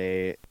to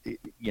say,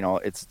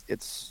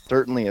 it's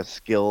certainly a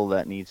skill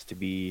that needs to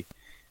be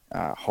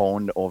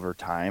honed over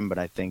time, but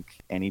I think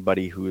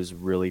anybody who is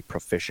really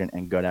proficient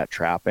and good at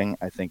trapping,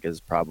 I think,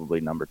 is probably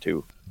number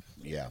two.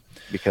 Yeah.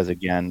 Because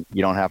again,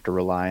 you don't have to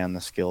rely on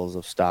the skills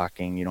of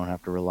stalking. You don't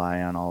have to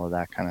rely on all of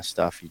that kind of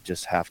stuff. You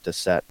just have to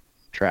set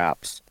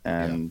traps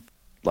and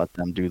let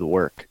them do the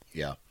work.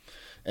 Yeah.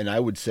 And I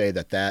would say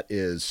that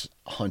is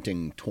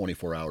hunting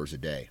 24 hours a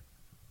day,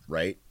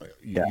 right?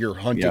 Yeah. You're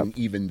hunting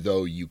even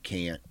though you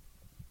can't,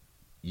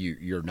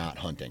 you're not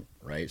hunting,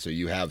 right? So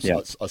you have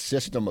a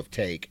system of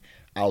take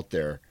out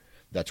there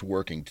that's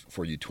working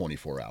for you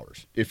 24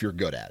 hours if you're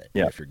good at it.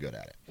 Yeah. If you're good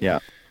at it. Yeah.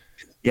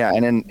 Yeah.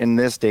 And in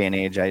this day and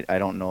age, I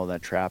don't know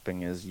that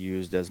trapping is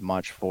used as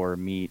much for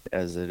meat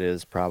as it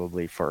is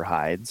probably for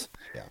hides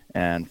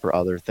and for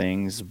other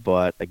things.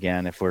 But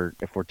again, if we're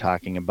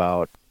talking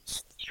about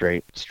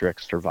strict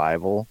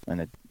survival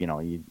and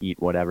you eat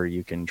whatever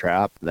you can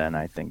trap, then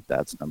I think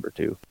that's number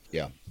two.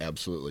 Yeah,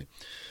 absolutely.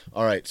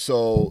 All right.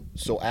 So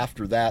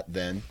after that,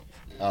 then,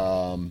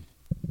 I'm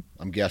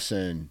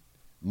guessing,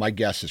 my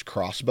guess is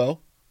crossbow.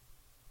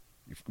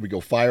 We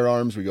go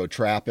firearms, we go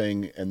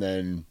trapping, and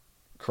then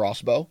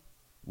crossbow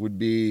would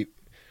be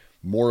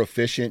more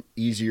efficient,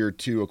 easier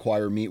to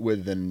acquire meat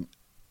with than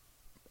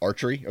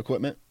archery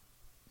equipment.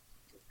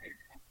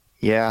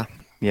 Yeah.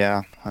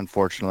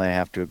 Unfortunately, I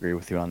have to agree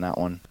with you on that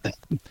one.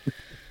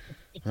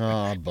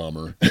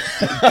 Bummer.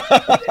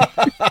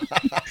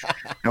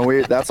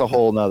 And that's a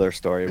whole nother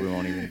story. We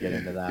won't even get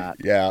into that.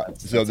 Yeah.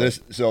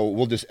 So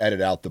we'll just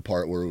edit out the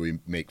part where we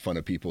make fun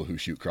of people who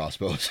shoot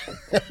crossbows.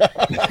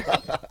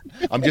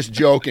 I'm just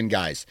joking,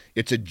 guys.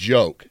 It's a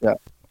joke. Yeah.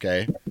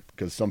 Okay.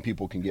 Because some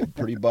people can get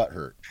pretty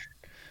butthurt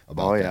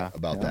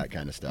about that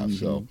kind of stuff.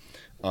 Mm-hmm. So,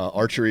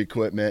 archery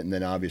equipment, and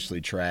then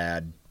obviously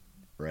trad,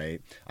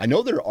 right? I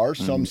know there are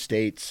some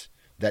states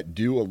that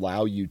do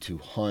allow you to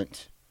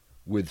hunt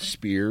with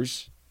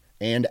spears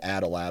and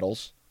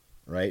atlatls,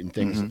 right, and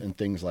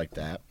things like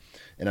that.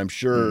 And I'm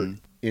sure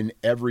in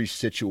every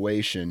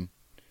situation,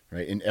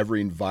 right, in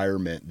every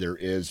environment, there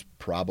is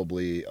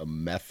probably a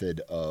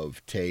method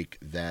of take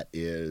that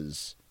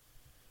is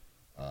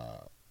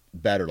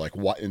better. Like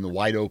in the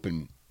wide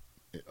open,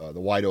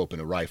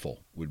 a rifle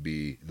would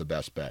be the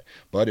best bet.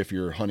 But if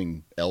you're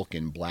hunting elk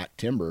in black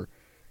timber,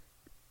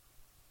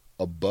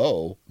 a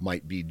bow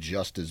might be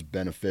just as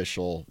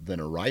beneficial than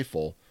a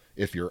rifle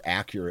if you're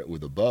accurate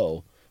with a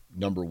bow.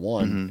 Number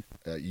one,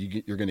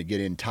 you're going to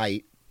get in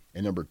tight,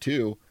 and number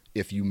two,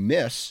 if you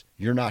miss,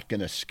 you're not going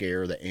to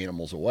scare the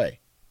animals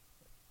away.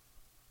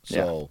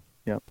 So,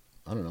 I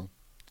don't know,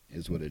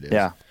 is what it is.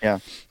 Yeah,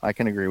 I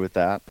can agree with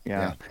that.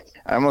 Yeah.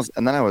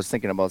 And then I was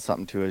thinking about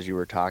something too as you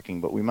were talking,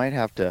 but we might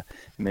have to,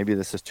 maybe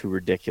this is too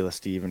ridiculous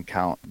to even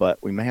count,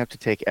 but we may have to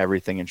take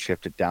everything and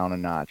shift it down a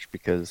notch,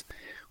 because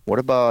what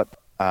about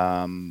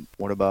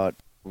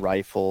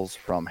rifles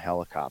from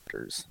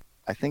helicopters?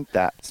 I think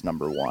that's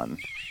number one.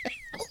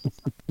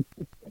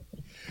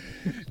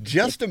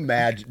 Just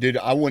imagine, dude,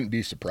 I wouldn't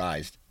be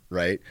surprised,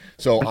 right?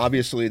 So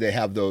obviously they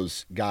have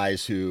those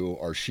guys who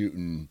are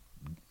shooting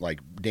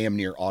like damn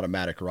near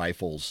automatic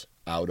rifles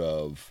out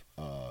of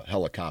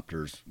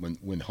helicopters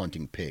when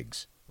hunting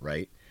pigs,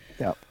 right?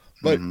 Yeah.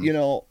 But,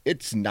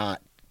 it's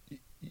not,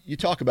 you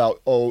talk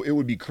about, it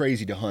would be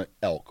crazy to hunt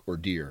elk or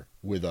deer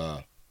with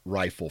a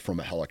rifle from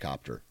a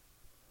helicopter.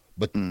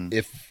 But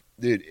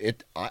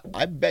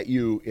I bet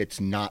you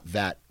it's not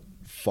that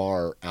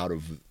far out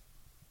of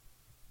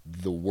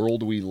the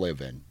world we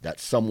live in that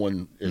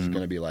someone is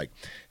going to be like,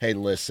 hey,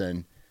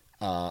 listen,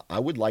 I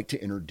would like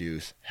to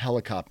introduce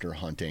helicopter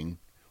hunting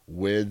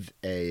with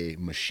a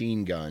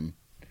machine gun,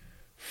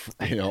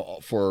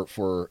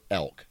 for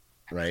elk,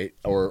 right?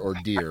 Or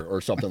deer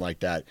or something like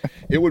that.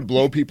 It would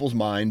blow people's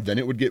mind. Then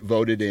it would get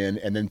voted in,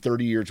 and then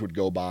 30 years would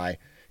go by,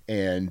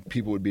 and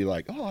people would be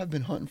like, oh, I've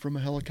been hunting from a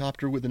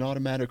helicopter with an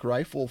automatic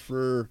rifle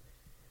for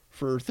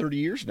 30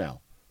 years now,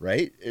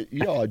 right?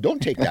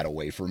 Don't take that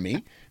away from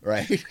me,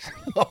 right?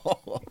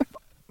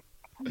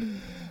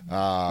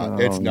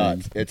 It's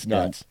nuts. It's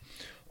nuts.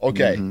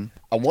 Okay,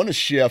 I want to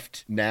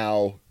shift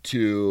now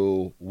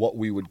to what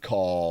we would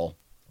call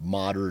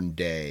modern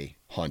day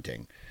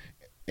hunting.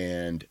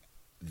 And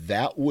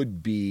that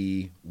would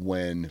be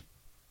when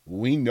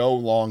we no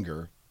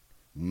longer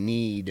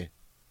need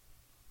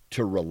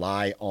to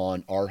rely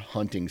on our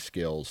hunting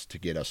skills to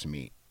get us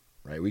meat,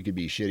 right? We could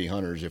be shitty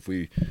hunters. If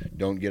we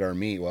don't get our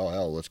meat, well,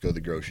 hell, let's go to the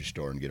grocery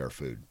store and get our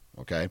food,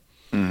 Okay.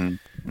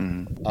 Mm-hmm.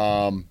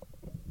 Mm-hmm.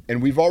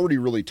 And we've already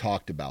really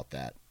talked about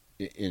that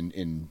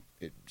in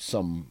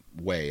some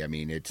way. I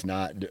mean, it's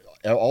not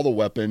all the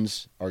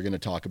weapons are going to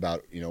talk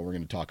about, we're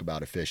going to talk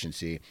about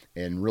efficiency,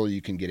 and really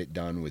you can get it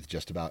done with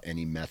just about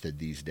any method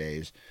these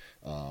days.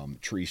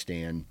 Tree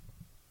stand,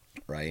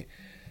 right?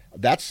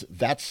 That's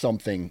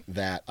something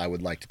that I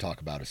would like to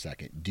talk about a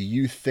second. Do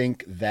you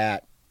think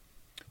that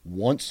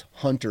once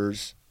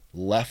hunters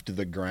left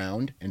the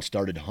ground and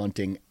started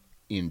hunting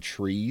in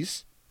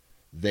trees,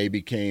 they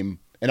became,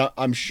 and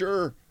I'm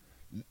sure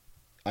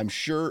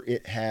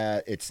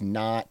it's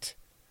not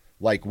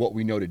like what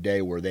we know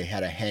today where they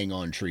had a hang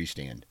on tree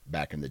stand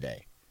back in the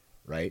day,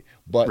 right?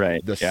 But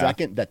Right. the Yeah.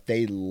 second that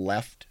they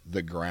left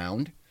the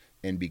ground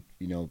and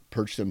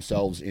perched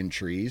themselves in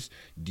trees,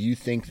 do you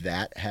think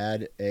that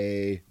had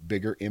a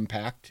bigger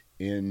impact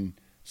in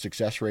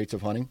success rates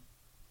of hunting?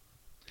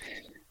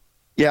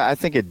 Yeah, I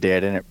think it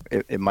did, and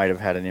it might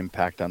have had an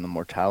impact on the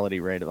mortality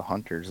rate of the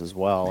hunters as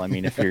well. I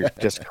mean, if you're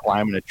just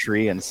climbing a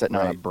tree and sitting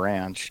on a Right.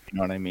 branch, you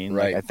know what I mean?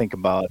 Like Right. I think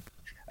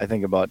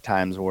about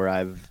times where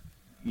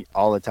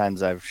all the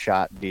times I've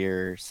shot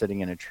deer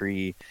sitting in a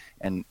tree,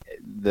 and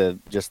the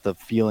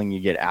feeling you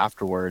get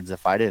afterwards.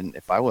 If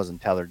I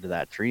wasn't tethered to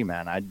that tree,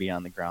 man, I'd be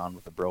on the ground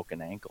with a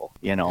broken ankle,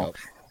 you know? Yep.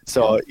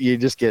 So Yep. you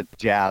just get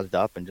jazzed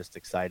up and just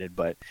excited.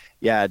 But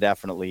yeah,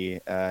 definitely,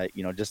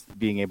 just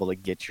being able to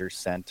get your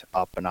scent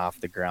up and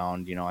off the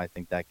ground, I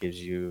think that gives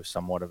you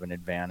somewhat of an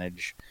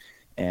advantage.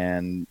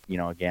 And,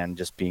 again,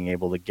 just being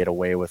able to get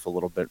away with a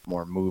little bit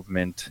more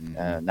movement,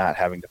 Mm-hmm. not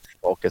having to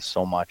focus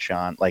so much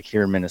on, like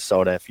here in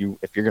Minnesota, if you're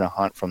going to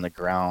hunt from the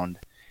ground,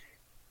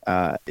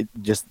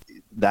 just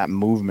that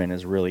movement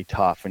is really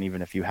tough. And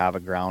even if you have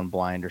a ground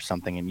blind or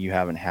something and you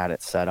haven't had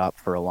it set up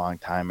for a long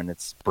time and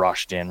it's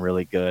brushed in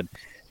really good,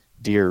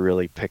 deer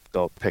really pick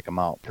them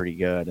out pretty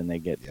good, and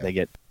Yeah. they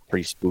get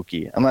pretty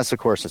spooky. Unless of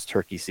course it's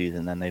turkey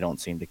season, then they don't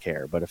seem to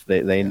care. But if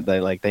Yeah.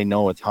 they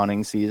know it's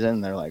hunting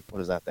season, they're like,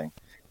 what is that thing?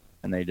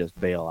 And they just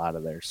bail out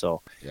of there.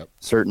 So Yep.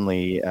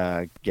 certainly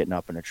getting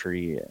up in a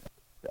tree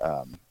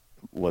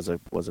was a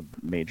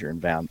major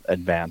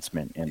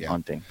advancement in Yeah.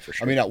 hunting for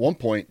sure. I mean, at one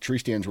point, tree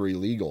stands were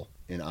illegal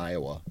in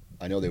Iowa.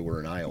 I know they were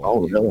in Iowa.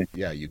 Oh, really?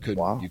 Yeah,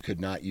 Wow. you could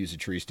not use a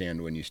tree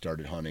stand when you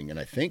started hunting, and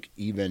I think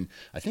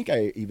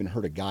I even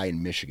heard a guy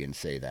in Michigan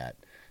say that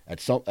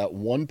at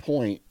one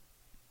point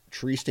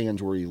tree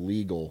stands were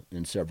illegal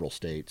in several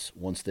states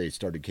once they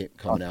started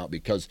coming out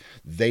because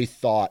they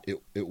thought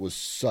it was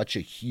such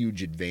a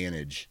huge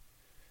advantage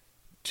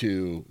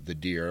to the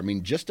deer. I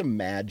mean, just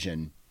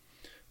imagine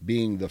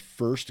being the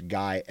first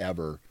guy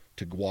ever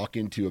to walk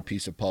into a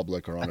piece of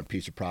public or on a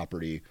piece of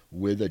property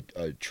with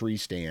a tree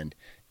stand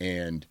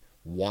and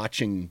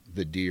watching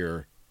the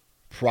deer.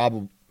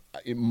 Probably,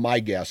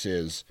 my guess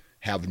is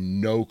have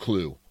no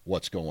clue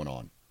what's going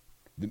on.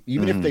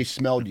 Even if Mm-hmm. they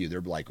smelled you, they're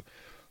like,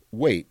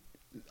 "Wait,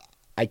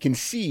 I can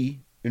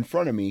see in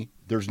front of me.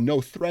 There's no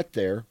threat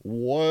there.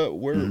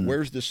 Mm-hmm.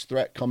 Where's this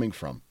threat coming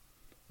from?"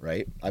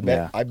 Right?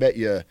 Yeah. I bet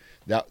you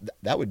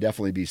that would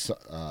definitely be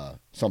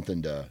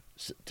something to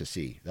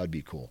see. That'd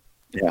be cool.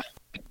 Yeah.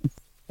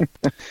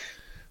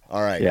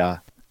 All right. Yeah.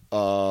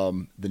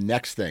 The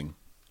next thing,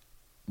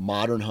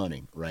 modern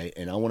hunting, right?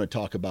 And I want to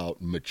talk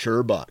about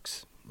mature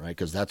bucks, right?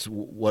 Because that's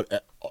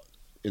what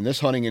in this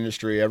hunting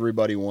industry,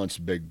 everybody wants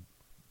big,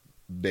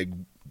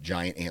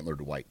 giant antlered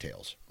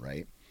whitetails,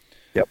 right?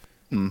 Yep.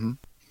 Mm-hmm.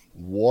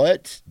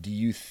 What do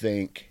you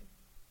think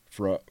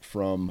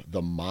from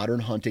the modern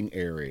hunting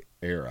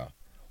era?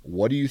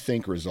 What do you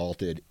think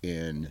resulted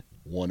in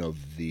one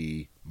of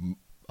the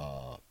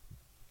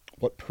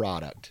what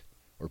product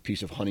or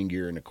piece of hunting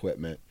gear and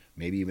equipment,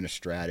 maybe even a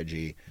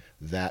strategy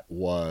that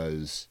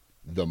was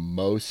the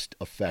most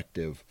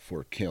effective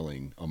for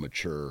killing a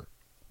mature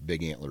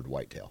big antlered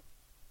whitetail?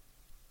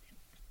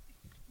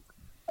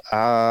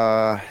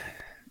 Uh,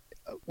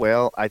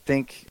 well, I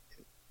think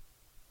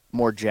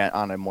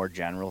on a more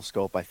general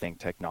scope, I think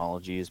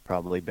technology has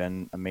probably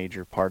been a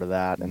major part of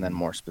that, and then Mm-hmm.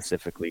 more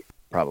specifically,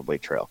 probably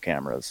trail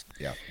cameras.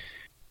 Yeah.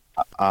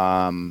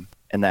 And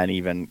then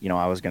even,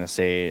 I was gonna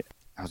say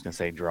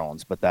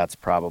drones, but that's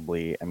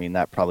probably, I mean,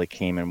 that probably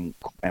came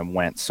and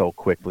went so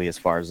quickly as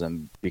far as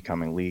them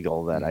becoming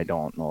legal that I Mm-hmm.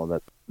 don't know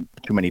that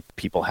too many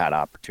people had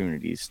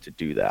opportunities to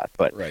do that.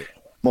 But Right.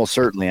 most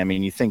certainly, I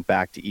mean, you think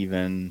back to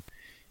even,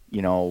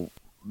 you know,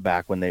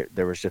 back when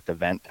there was just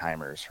event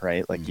timers,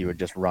 right? Like you Mm-hmm. would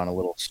just run a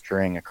little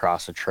string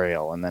across a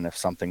trail, and then if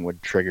something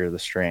would trigger the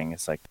string,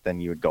 it's like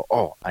then you would go,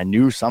 oh, I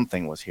knew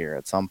something was here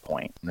at some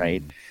point,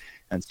 right? Mm-hmm.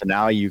 And so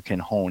now you can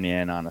hone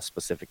in on a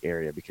specific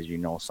area because you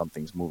know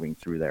something's moving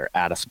through there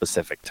at a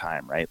specific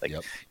time, right? Like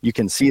Yep. you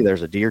can see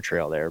there's a deer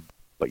trail there,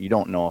 but you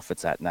don't know if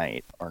it's at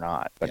night or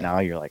not. But Yeah. now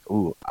you're like,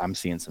 ooh, I'm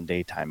seeing some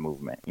daytime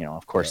movement.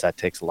 Of course Yep. that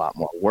takes a lot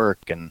more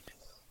work, and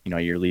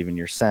you're leaving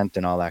your scent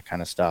and all that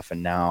kind of stuff.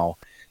 And now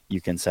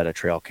you can set a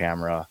trail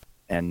camera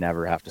and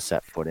never have to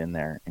set foot in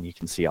there, and you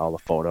can see all the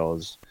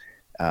photos.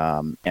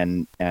 And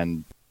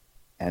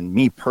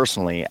me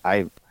personally,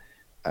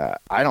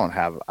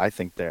 I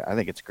think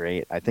it's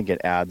great. I think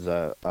it adds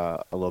a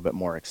little bit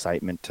more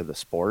excitement to the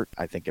sport.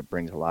 I think it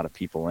brings a lot of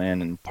people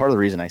in. And part of the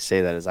reason I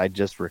say that is I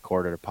just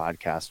recorded a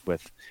podcast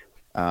with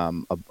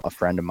a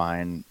friend of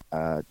mine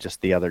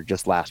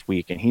just last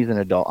week, and he's an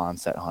adult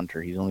onset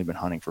hunter. He's only been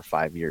hunting for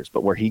 5 years,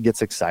 but where he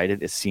gets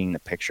excited is seeing the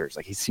pictures.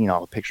 Like, he's seen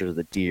all the pictures of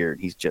the deer,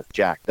 and he's just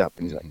jacked up,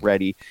 and he's like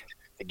ready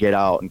to get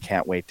out and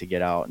can't wait to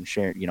get out and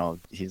share.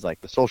 He's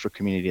like, the social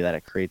community that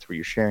it creates where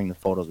you're sharing the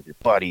photos with your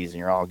buddies and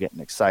you're all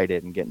getting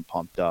excited and getting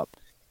pumped up.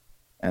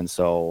 And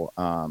so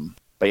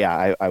but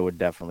yeah, I would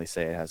definitely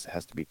say it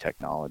has to be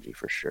technology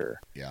for sure.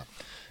 Yeah.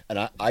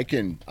 And I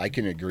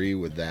can agree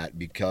with that,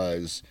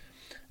 because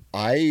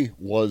I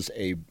was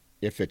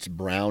if it's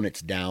brown,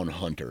 it's down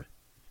hunter.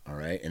 All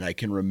right. And I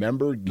can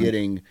remember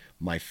getting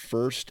my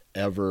first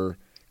ever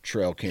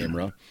trail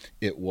camera.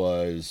 It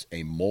was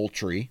a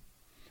Moultrie.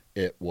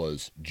 It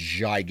was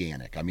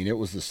gigantic. I mean, it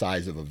was the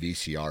size of a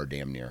VCR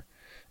damn near,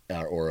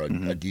 or a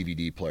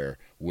DVD player,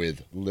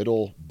 with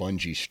little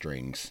bungee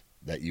strings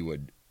that you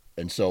would.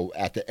 And so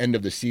at the end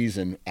of the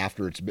season,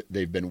 after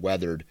they've been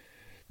weathered,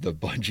 the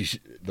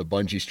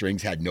bungee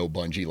strings had no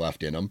bungee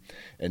left in them,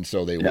 and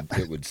so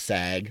it would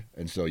sag,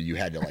 and so you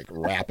had to like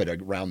wrap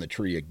it around the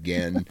tree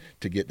again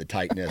to get the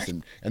tightness,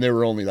 and they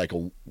were only like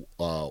a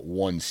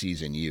 1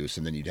 season use,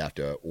 and then you'd have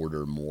to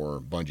order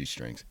more bungee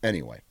strings.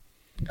 Anyway,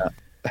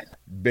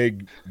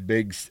 big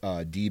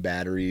D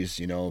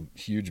batteries,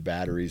 huge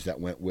batteries that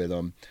went with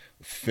them,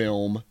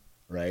 film,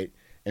 right?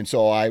 And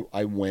so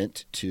I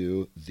went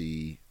to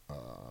the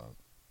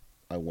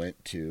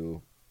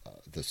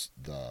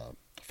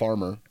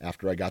farmer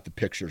after I got the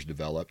pictures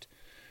developed,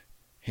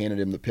 handed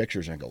him the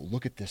pictures, and I go,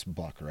 look at this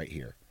buck right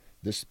here.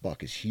 This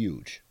buck is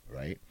huge,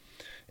 right?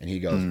 And he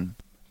goes,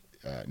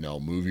 no,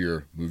 move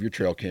your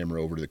trail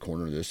camera over to the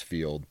corner of this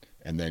field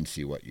and then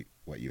see what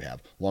you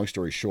have. Long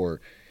story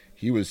short,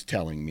 he was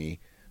telling me,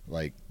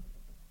 like,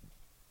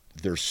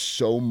 there's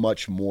so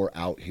much more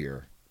out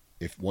here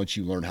if once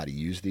you learn how to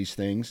use these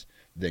things,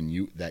 then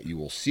you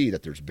will see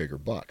that there's bigger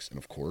bucks. And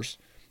of course,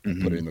 I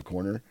put it in the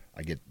corner,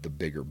 I get the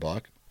bigger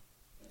buck.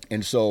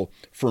 And so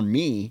for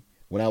me,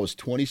 when I was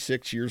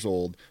 26 years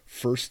old,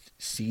 first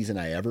season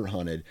I ever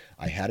hunted,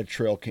 I had a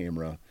trail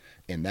camera,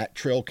 and that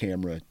trail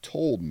camera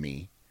told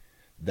me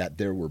that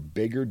there were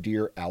bigger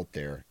deer out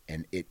there,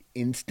 and it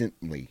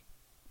instantly,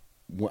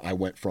 I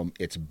went from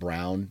it's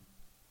brown,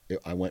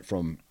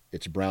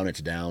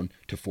 it's down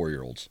to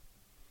 4-year-olds.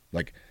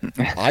 Like,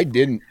 I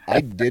did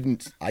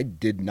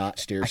not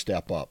stair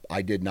step up.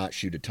 I did not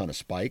shoot a ton of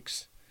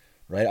spikes,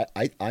 right?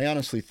 I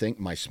honestly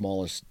think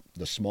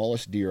the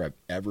smallest deer I've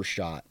ever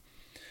shot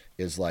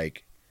is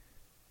like,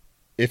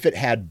 if it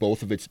had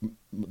both of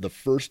the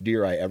first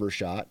deer I ever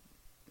shot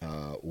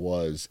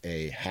was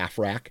a half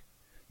rack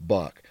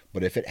buck,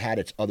 but if it had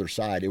its other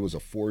side, it was a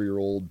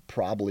 4-year-old,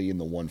 probably in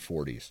the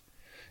 140s.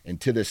 And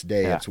to this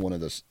day, it's one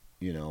of the,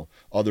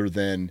 other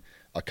than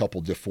a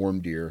couple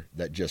deformed deer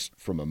that just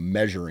from a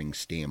measuring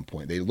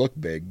standpoint, they look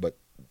big, but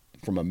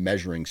from a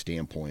measuring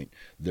standpoint,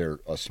 they're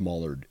a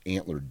smaller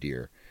antlered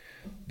deer.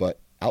 But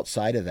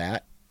outside of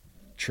that,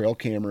 trail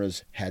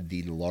cameras had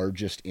the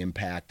largest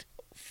impact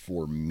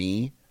for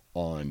me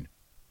on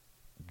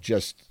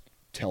just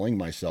telling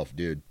myself,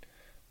 dude,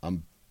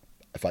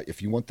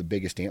 if you want the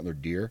biggest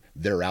antlered deer,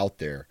 they're out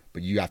there,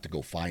 but you have to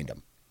go find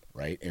them,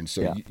 right? And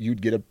so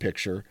you'd get a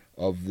picture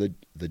of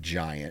the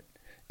giant,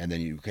 and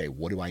then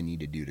what do I need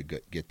to do to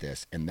get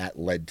this? And that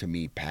led to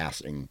me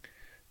passing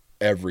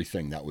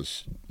everything that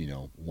was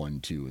 1,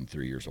 2, and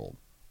 3 years old.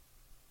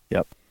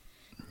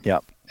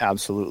 Yep,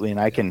 absolutely.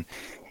 And I can,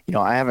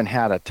 I haven't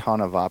had a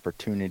ton of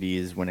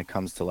opportunities when it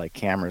comes to like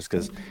cameras,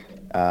 because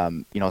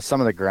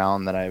some of the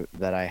ground that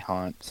I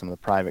hunt, some of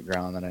the private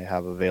ground that I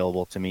have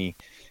available to me,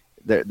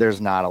 there's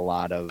not a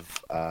lot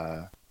of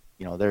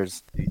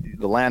there's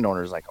the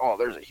landowner's like, oh,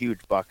 there's a huge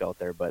buck out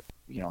there, but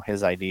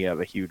his idea of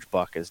a huge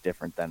buck is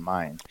different than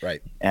mine,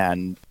 right?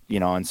 And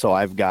and so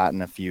I've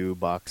gotten a few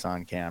bucks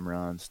on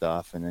camera and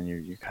stuff, and then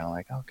you're kind of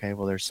like, okay,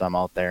 well, there's some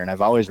out there, and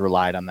I've always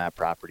relied on that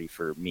property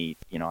for meat.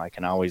 I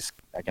can always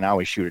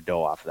shoot a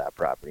doe off of that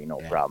property, no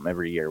problem,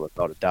 every year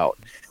without a doubt.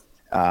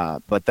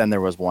 But then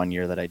there was one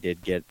year that I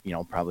did get,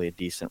 probably a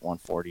decent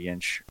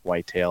 140-inch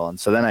whitetail. And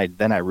so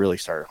then I really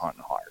started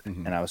hunting hard,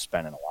 and I was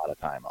spending a lot of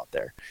time out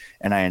there,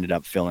 and I ended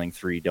up filling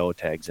 3 doe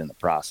tags in the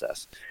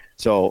process.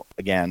 So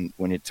again,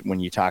 when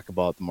you talk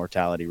about the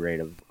mortality rate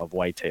of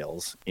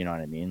whitetails, you know what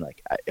I mean?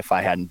 Like, if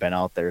I hadn't been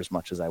out there as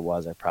much as I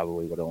was, I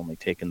probably would have only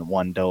taken the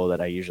 1 doe that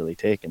I usually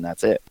take, and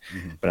that's it.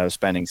 But I was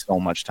spending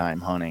so much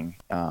time hunting,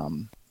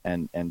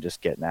 and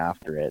just getting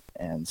after it.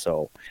 And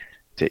so,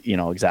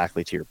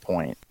 exactly to your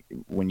point,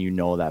 when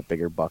that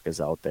bigger buck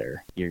is out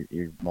there,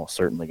 you're most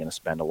certainly going to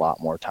spend a lot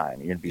more time.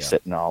 You're going to be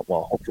sitting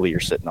hopefully you're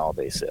sitting all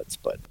day sits,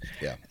 but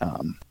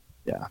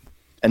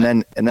And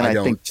then I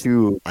think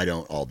too, I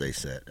don't all day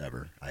sit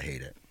ever. I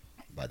hate it,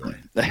 by the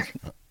way.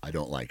 I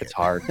don't like it. It's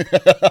hard.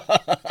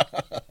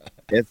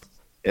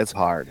 It's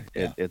hard.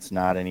 Yeah. It's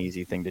not an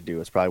easy thing to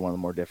do. It's probably one of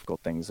the more difficult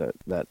things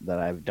that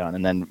I've done.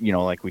 And then,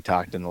 like we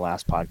talked in the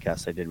last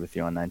podcast I did with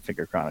you on Nine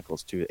Finger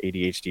Chronicles too,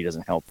 ADHD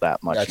doesn't help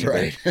that much. That's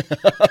either.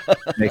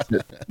 Right.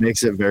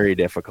 makes it very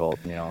difficult,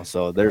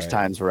 So there's Right.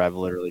 times where I've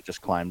literally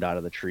just climbed out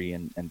of the tree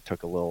and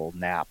took a little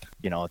nap,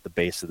 at the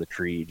base of the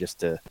tree just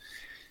to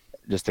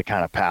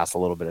kind of pass a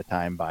little bit of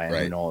time by. And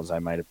Right. who knows, I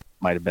might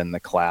have been the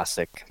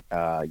classic,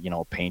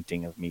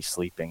 painting of me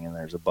sleeping and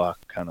there's a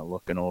buck kind of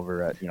looking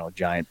over at,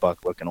 giant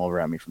buck looking over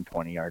at me from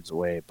 20 yards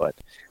away. But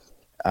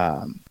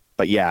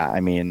yeah, I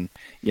mean,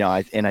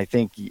 I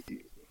think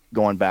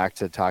going back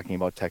to talking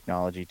about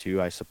technology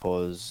too, I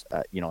suppose,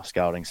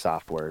 scouting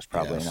software is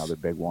probably Yes. another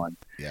big one.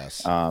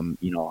 Yes.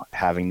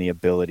 Having the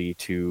ability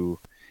to,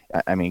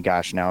 I mean,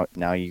 gosh,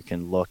 now you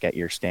can look at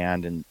your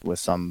stand and with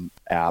some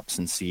apps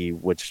and see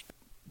which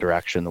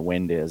direction the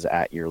wind is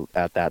at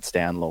that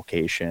stand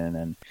location.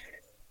 And,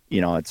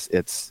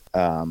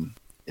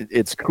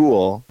 it's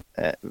cool.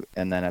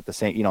 And then at the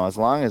same, as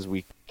long as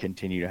we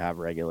continue to have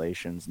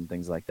regulations and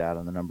things like that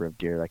on the number of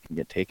deer that can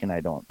get taken,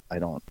 I don't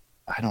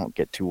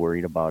get too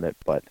worried about it.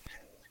 But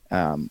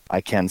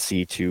I can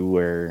see too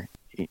where,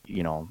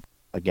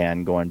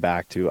 again, going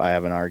back to, I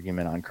have an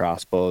argument on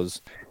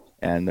crossbows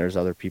and there's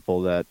other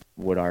people that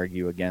would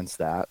argue against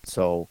that.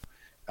 So,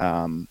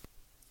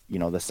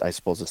 I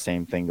suppose the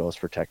same thing goes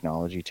for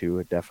technology too.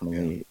 It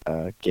definitely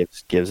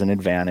gives an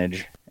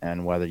advantage,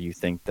 and whether you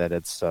think that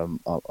it's a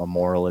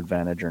moral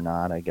advantage or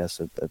not, I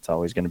guess it's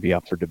always going to be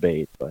up for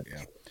debate. But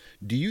yeah.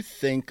 Do you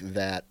think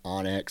that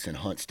onX and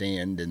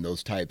HuntStand and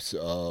those types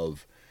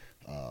of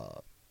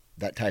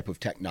that type of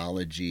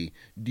technology,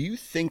 do you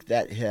think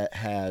that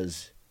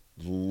has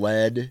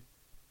led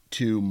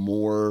to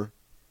more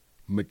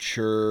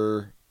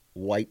mature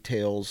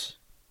whitetails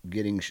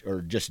getting,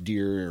 or just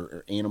deer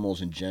or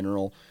animals in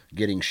general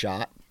getting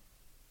shot?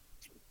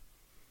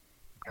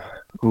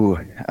 Ooh,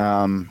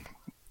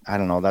 I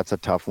don't know. That's a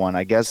tough one.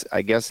 I guess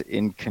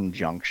in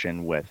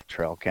conjunction with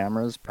trail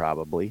cameras,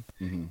 probably.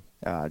 Mm-hmm.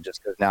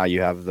 Just because now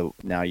you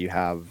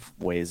have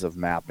ways of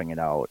mapping it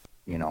out,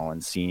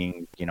 and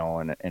seeing,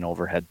 an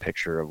overhead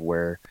picture of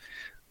where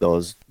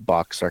those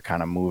bucks are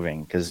kind of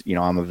moving. Because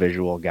I'm a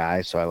visual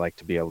guy, so I like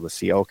to be able to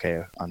see,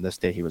 okay, on this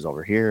day he was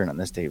over here, and on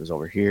this day he was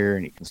over here,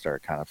 and you can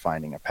start kind of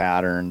finding a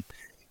pattern.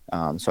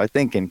 So I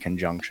think in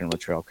conjunction with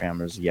trail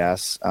cameras,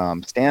 yes.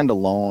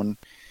 Standalone,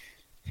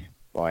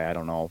 boy, I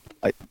don't know.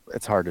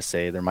 It's hard to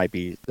say. There might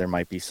be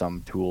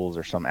some tools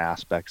or some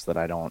aspects that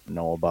I don't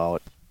know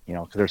about,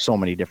 because there's so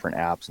many different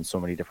apps and so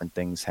many different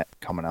things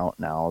coming out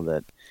now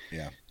that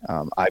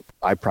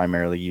I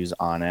primarily use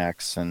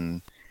onX.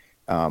 And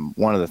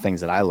one of the things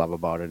that I love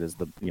about it is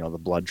the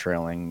blood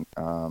trailing,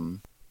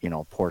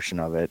 portion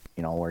of it,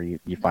 where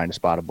you find a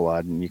spot of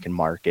blood and you can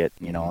mark it,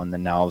 and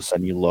then now all of a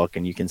sudden you look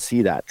and you can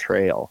see that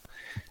trail.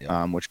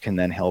 Which can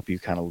then help you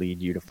kind of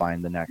lead you to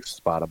find the next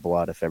spot of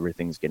blood if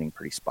everything's getting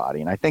pretty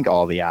spotty. And I think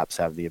all the apps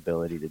have the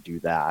ability to do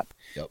that.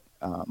 Yep.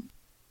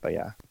 But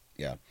yeah.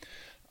 Yeah.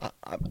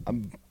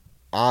 I'm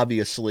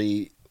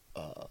obviously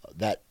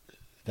that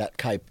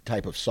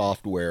type of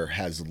software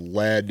has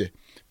led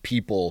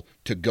people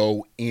to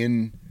go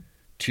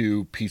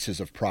into pieces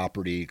of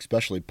property,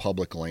 especially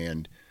public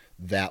land,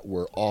 that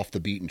were off the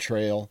beaten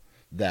trail,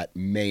 that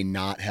may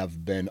not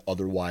have been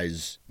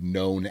otherwise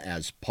known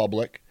as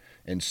public.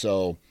 And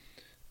so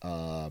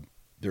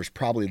there's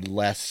probably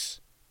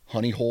less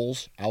honey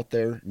holes out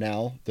there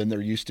now than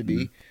there used to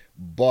be. Mm-hmm.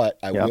 But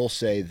I will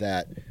say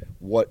that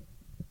what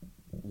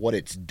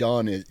it's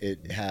done is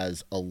it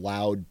has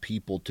allowed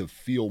people to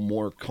feel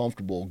more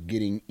comfortable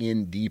getting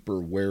in deeper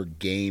where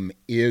game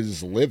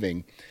is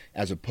living,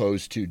 as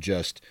opposed to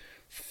just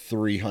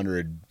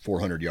 300,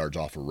 400 yards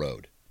off a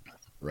road,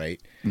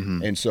 right?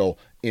 Mm-hmm. And so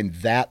in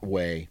that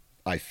way,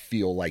 I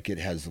feel like it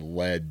has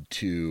led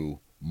to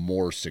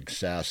more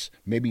success,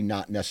 maybe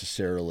not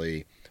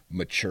necessarily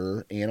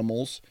mature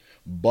animals,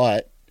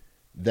 but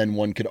then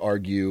one could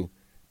argue,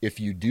 if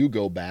you do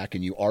go back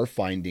and you are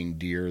finding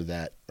deer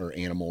that or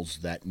animals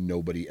that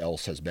nobody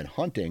else has been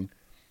hunting,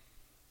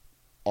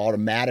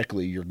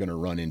 automatically you're going to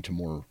run into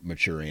more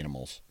mature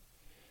animals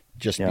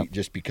just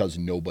because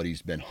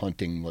nobody's been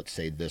hunting, let's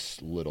say,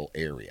 this little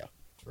area,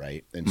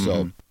 right? And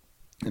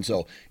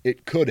so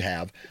it could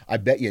have, I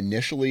bet you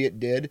initially it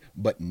did,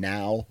 but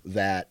now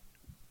that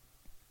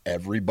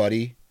every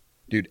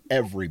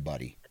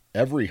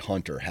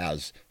hunter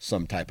has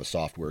some type of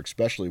software,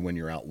 especially when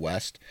you're out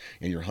west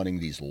and you're hunting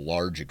these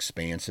large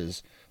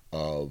expanses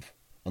of,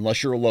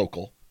 unless you're a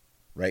local,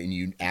 right, and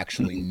you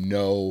actually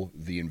know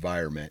the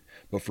environment.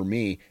 But for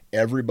me,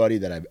 everybody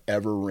that I've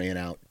ever ran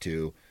out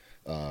to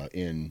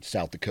in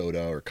South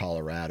Dakota or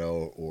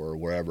Colorado or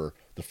wherever,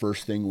 the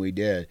first thing we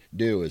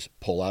do is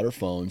pull out our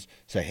phones,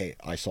 say, hey,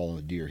 I saw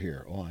a deer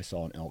here. Oh, I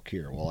saw an elk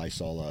here. Well, I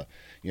saw a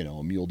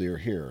mule deer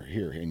here,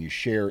 and you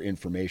share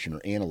information,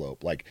 or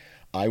antelope. Like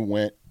I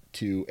went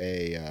to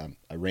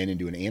I ran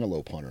into an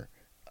antelope hunter.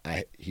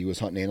 He was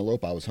hunting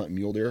antelope, I was hunting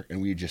mule deer,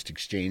 and we just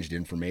exchanged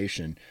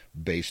information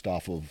based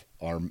off of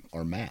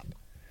our map.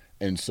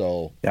 And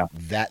so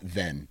that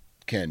then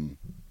can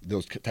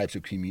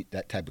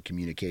that type of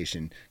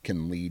communication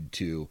can lead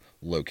to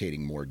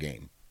locating more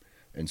game.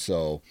 And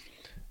so,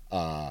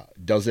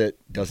 does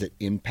it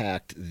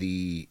impact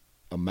the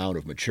amount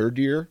of mature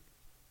deer?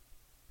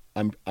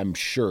 I'm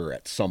sure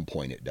at some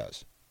point it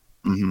does.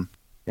 Mm-hmm.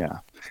 Yeah,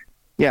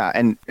 yeah,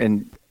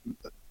 and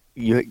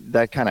you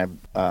that kind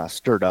of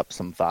stirred up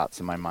some thoughts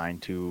in my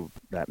mind too.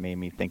 That made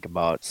me think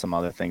about some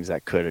other things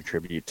that could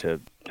attribute to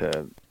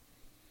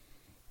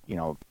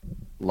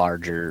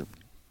larger,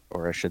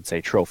 or I should say,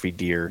 trophy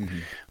deer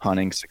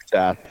hunting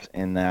success.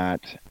 In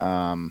that,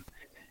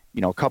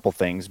 a couple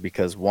things,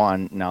 because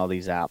one, now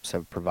these apps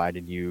have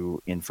provided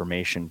you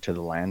information to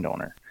the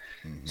landowner.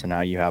 So now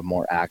you have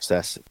more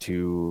access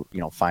to,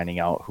 finding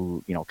out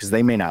who, because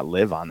they may not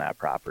live on that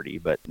property,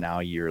 but now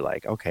you're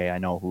like, okay, I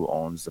know who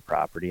owns the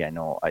property. I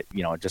know, it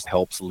just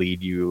helps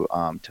lead you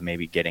to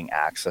maybe getting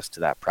access to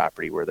that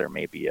property where there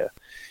may be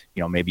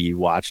maybe you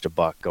watched a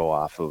buck go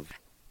off of,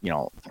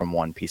 from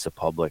one piece of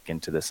public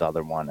into this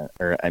other one,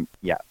 or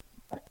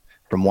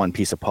from one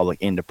piece of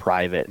public into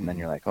private. And then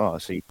you're like, oh,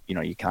 so,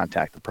 you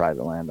contact the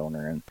private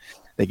landowner and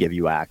they give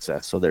you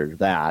access. So there's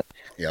that,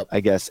 I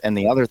guess. And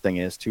the other thing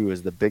is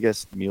the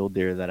biggest mule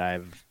deer that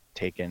I've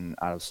taken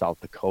out of South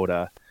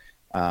Dakota,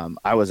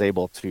 I was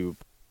able to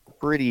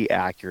pretty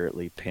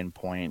accurately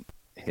pinpoint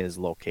his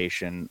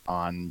location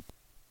on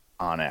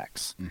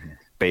X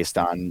based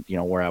on,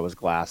 where I was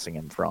glassing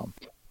him from.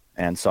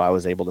 And so I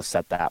was able to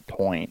set that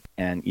point.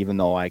 And even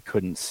though I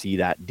couldn't see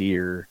that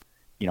deer,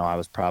 I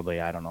was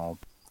probably, I don't know,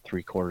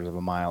 3/4 of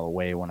a mile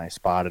away when I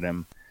spotted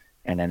him,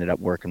 and ended up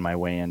working my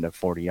way into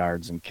 40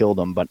 yards and killed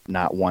him. But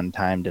not one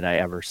time did I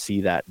ever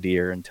see that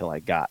deer until I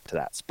got to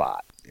that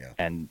spot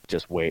and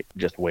just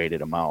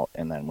waited him out.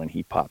 And then when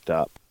he popped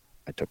up,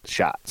 I took the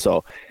shot.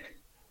 So,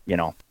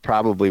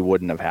 probably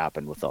wouldn't have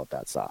happened without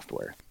that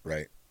software.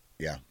 Right.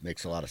 Yeah.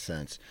 Makes a lot of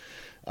sense.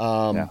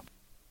 I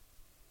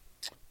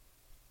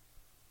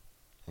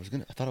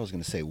thought I was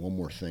going to say one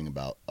more thing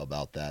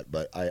about that,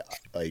 but I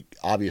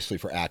obviously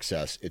for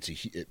access,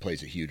 it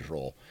plays a huge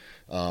role.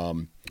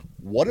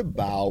 What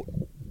about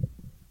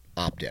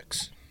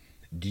optics?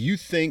 Do you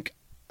think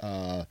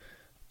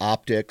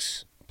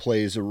optics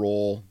plays a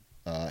role,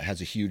 has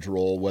a huge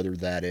role, whether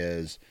that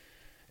is,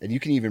 and you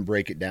can even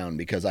break it down,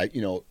 because a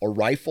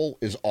rifle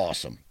is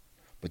awesome,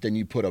 but then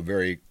you put a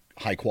very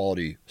high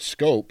quality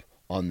scope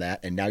on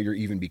that, and now you're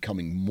even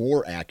becoming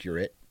more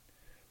accurate,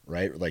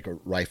 right? Like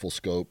rifle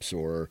scopes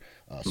or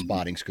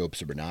spotting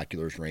scopes or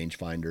binoculars,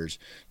 rangefinders.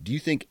 Do you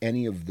think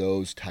any of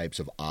those types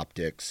of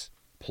optics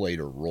played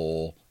a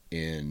role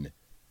in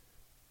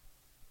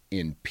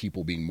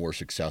people being more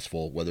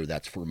successful, whether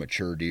that's for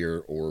mature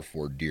deer or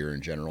for deer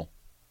in general?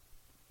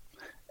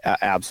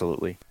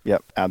 Absolutely.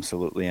 Yep.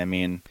 Absolutely. I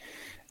mean,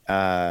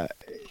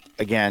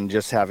 again,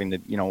 just having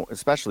the,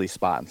 especially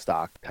spot and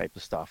stock type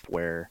of stuff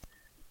where,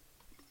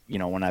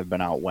 when I've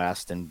been out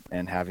west and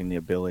having the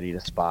ability to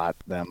spot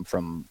them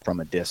from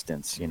a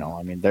distance,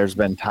 I mean, there's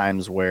been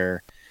times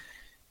where,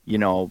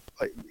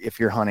 if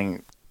you're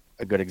hunting,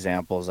 a good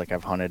example is like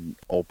I've hunted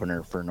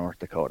opener for North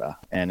Dakota,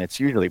 and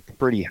it's usually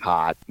pretty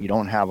hot. You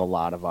don't have a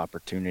lot of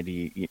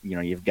opportunity.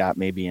 You've got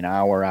maybe an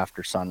hour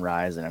after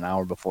sunrise and an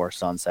hour before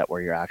sunset where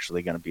you're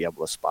actually going to be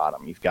able to spot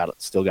them. You've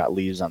still got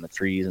leaves on the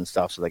trees and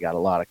stuff, so they got a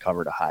lot of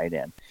cover to hide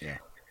in. Yeah.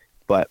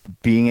 But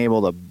being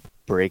able to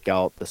break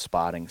out the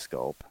spotting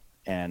scope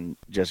and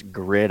just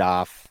grid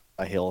off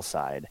a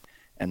hillside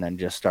and then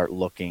just start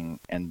looking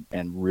and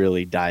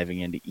really diving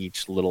into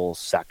each little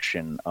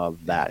section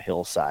of that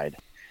hillside.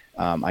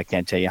 I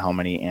can't tell you how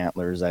many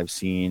antlers I've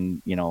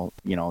seen,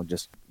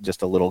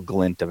 just a little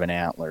glint of an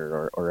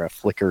antler or a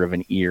flicker of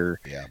an ear,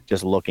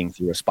 just looking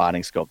through a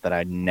spotting scope that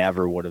I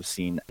never would have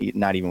seen,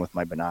 not even with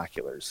my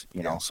binoculars,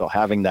 so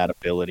having that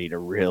ability to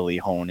really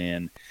hone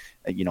in,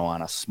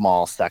 on a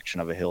small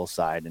section of a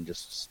hillside and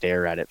just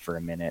stare at it for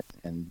a minute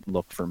and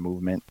look for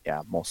movement.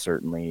 Yeah, most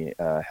certainly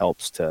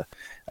helps to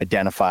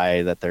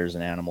identify that there's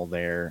an animal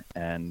there,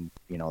 and,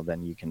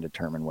 then you can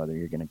determine whether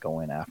you're going to go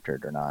in after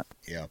it or not.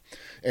 Yeah.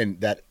 And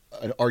that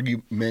an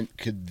argument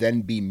could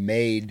then be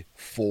made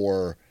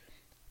for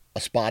a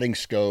spotting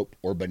scope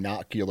or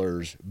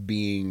binoculars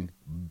being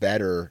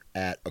better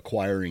at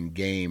acquiring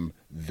game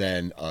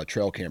than a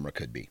trail camera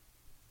could be.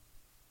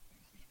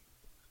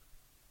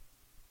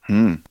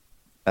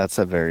 That's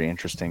a very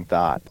interesting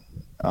thought.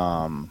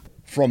 And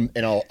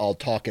I'll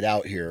talk it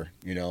out here.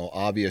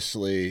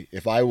 Obviously,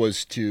 if I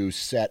was to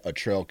set a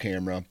trail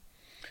camera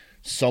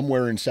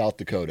somewhere in South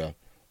Dakota,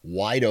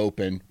 wide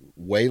open,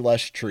 way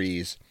less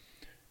trees,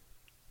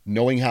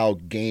 knowing how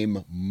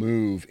game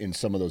move in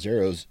some of those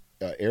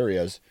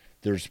areas,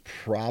 there's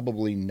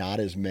probably not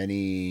as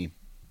many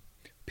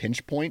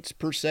pinch points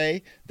per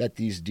se that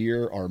these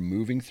deer are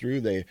moving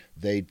through.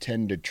 They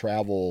tend to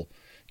travel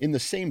in the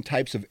same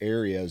types of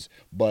areas,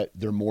 but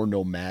they're more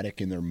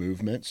nomadic in their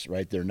movements,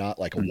 right? They're not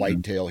like a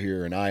whitetail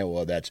here in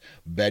Iowa that's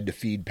bed to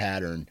feed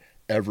pattern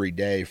every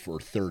day for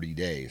 30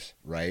 days,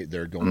 right?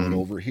 They're going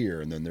over here,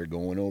 and then they're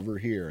going over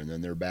here, and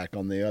then they're back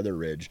on the other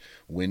ridge.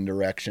 Wind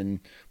direction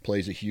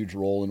plays a huge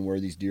role in where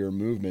these deer are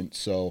movement.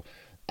 So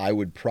I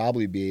would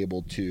probably be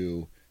able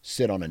to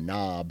sit on a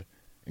knob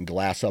and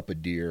glass up a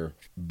deer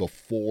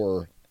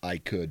before I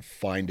could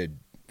find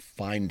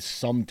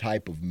some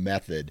type of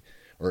method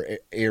or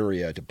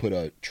area to put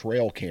a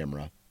trail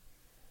camera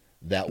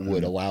that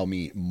would allow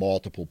me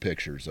multiple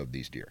pictures of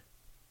these deer.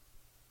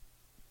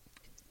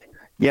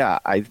 Yeah,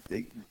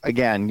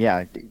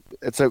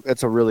 it's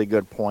a really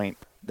good point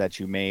that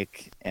you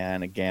make.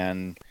 And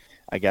again,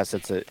 I guess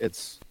it's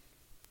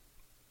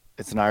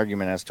an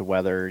argument as to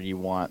whether you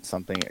want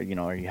something,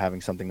 are you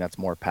having something that's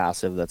more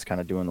passive, that's kind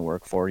of doing the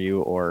work for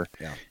you, or,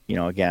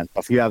 again,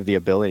 if you have the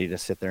ability to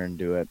sit there and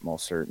do it,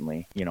 most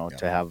certainly,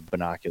 to have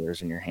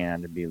binoculars in your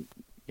hand and be,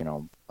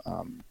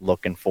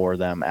 looking for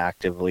them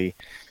actively.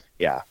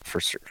 Yeah, for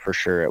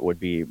sure, it would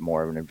be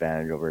more of an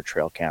advantage over a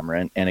trail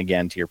camera. And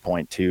again, to your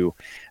point too,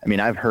 I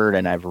mean, I've heard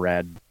and I've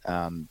read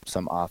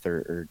some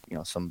author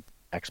or some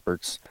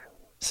experts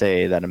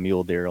say that a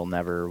mule deer will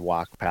never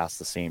walk past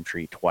the same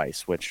tree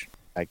twice, which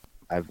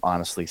I've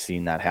honestly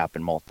seen that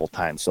happen multiple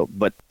times. So,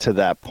 but to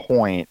that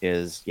point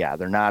is,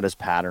 they're not as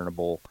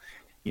patternable.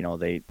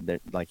 They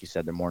like you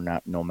said, they're more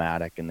not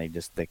nomadic, and they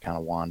kind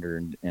of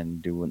wander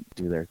and do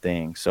their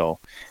thing. So,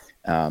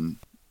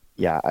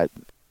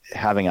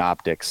 having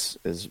optics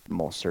is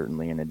most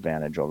certainly an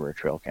advantage over a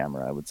trail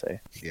camera, I would say.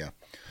 Yeah.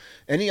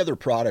 Any other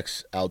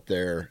products out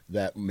there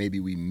that maybe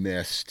we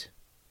missed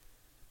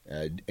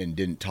and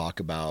didn't talk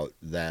about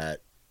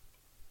that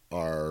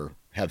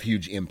have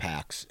huge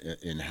impacts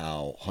in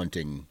how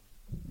hunting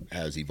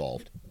has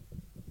evolved?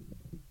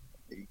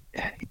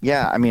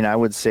 Yeah, I mean, I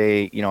would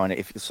say, and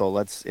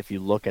if you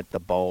look at the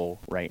bow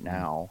right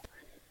now,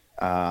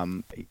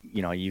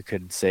 you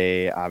could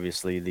say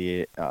obviously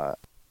the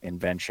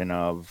invention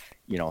of,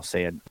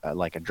 say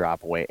like a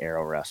drop away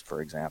arrow rest,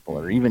 for example,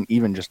 or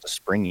even just a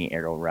springy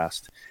arrow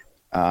rest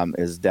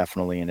is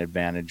definitely an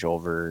advantage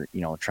over,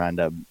 trying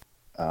to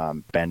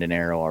bend an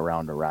arrow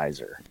around a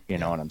riser,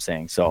 know what I'm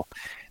saying? So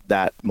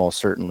that most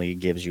certainly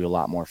gives you a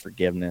lot more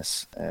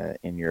forgiveness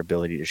in your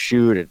ability to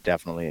shoot. It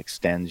definitely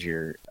extends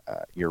your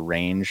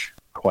range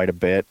quite a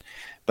bit,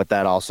 but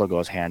that also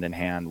goes hand in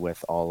hand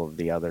with all of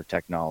the other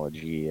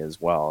technology as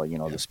well.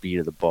 The speed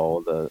of the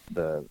bow,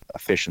 the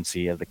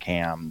efficiency of the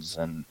cams,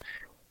 and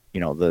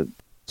the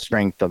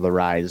strength of the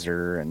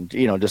riser, and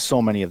just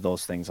so many of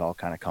those things all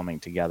kind of coming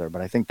together.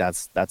 But I think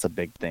that's a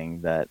big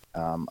thing that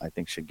I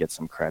think should get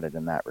some credit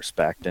in that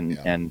respect.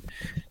 And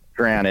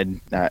granted,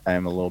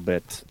 I'm a little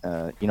bit,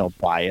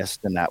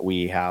 biased in that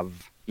we have,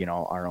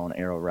 our own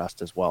arrow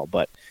rest as well.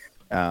 But,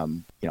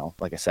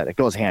 like I said, it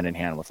goes hand in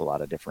hand with a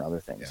lot of different other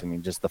things. I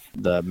mean, just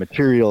the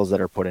materials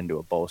that are put into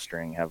a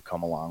bowstring have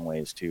come a long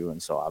ways too.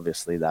 And so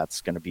obviously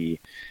that's going to be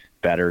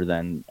better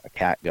than a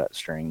catgut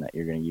string that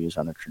you're going to use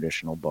on a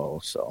traditional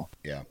bow. So,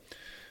 yeah.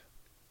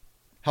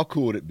 How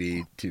cool would it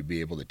be to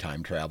be able to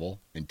time travel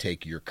and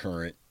take your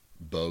current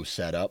bow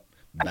setup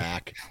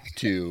back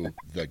to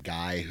the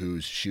guy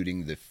who's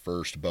shooting the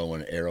first bow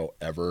and arrow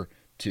ever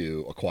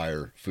to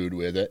acquire food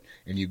with it,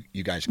 and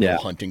you guys go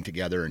hunting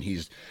together, and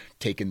he's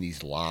taking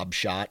these lob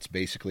shots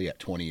basically at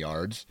 20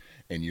 yards,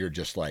 and you're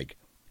just like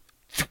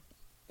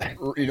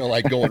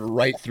like going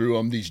right through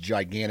them, these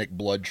gigantic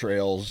blood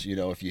trails,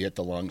 if you hit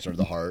the lungs or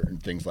the heart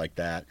and things like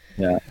that.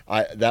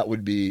 That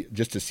would be,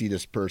 just to see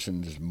this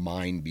person's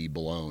mind be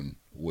blown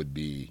would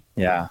be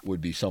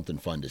something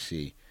fun to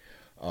see.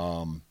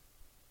 I'm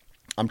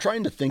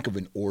trying to think of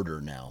an order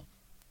now,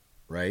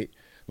 right?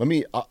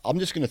 I'm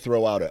just going to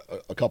throw out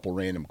a couple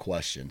random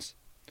questions.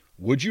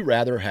 Would you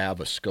rather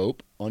have a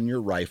scope on your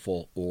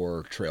rifle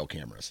or trail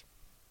cameras?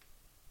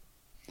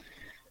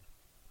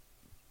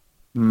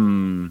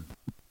 You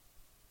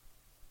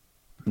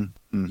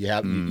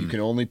can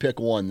only pick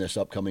one this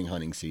upcoming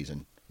hunting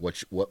season.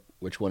 Which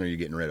one are you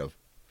getting rid of?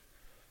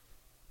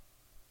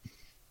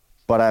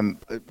 But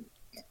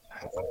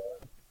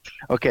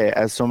okay,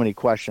 as so many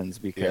questions,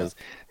 because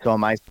so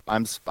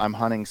I'm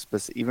hunting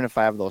even if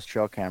I have those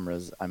trail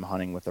cameras, I'm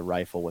hunting with a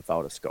rifle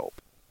without a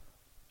scope.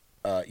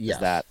 Yes. Is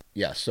that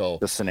so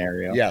the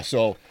scenario? Yeah,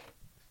 so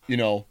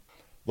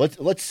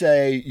let's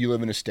say you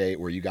live in a state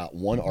where you got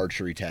one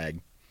archery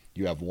tag,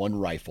 you have one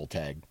rifle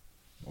tag,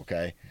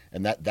 okay?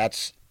 And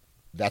that's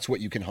what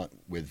you can hunt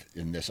with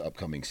in this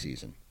upcoming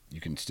season.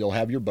 You can still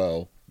have your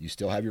bow, you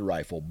still have your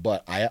rifle,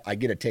 but I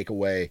get to take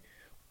away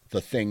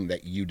the thing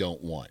that you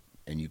don't want,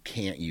 and you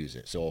can't use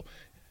it. So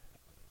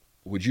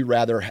would you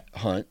rather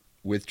hunt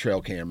with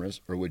trail cameras,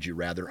 or would you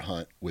rather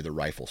hunt with a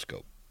rifle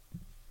scope?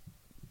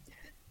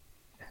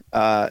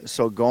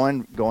 So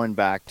going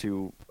back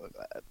to,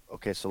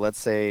 okay, so let's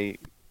say,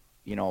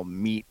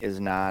 meat is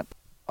not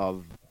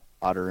of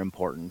utter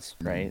importance,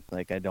 right?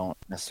 Like I don't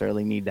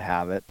necessarily need to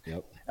have it.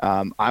 Yep.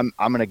 I'm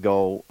gonna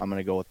go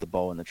with the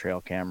bow and the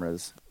trail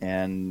cameras,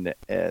 and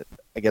I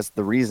guess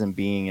the reason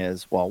being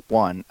is, well,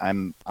 one,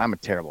 I'm a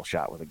terrible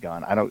shot with a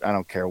gun. I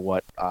don't care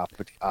what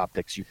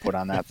optics you put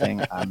on that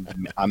thing.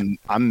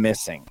 I'm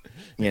missing,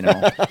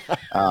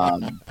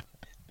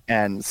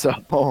 and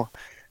so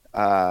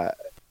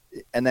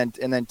and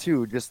then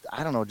two, just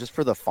I don't know, just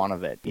for the fun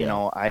of it,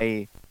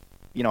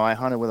 I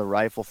hunted with a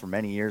rifle for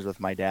many years with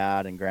my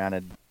dad, and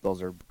granted,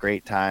 those are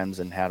great times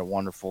and had a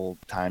wonderful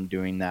time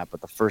doing that.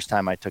 But the first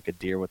time I took a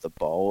deer with a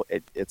bow,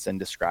 it's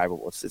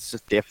indescribable. It's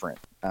just different.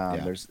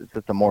 It's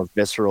a more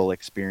visceral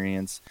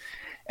experience.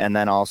 And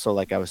then also,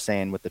 like I was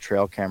saying, with the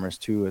trail cameras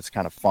too, it's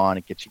kind of fun.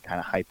 It gets you kind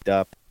of hyped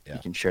up. Yeah. You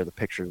can share the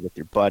pictures with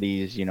your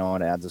buddies, it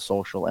adds a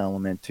social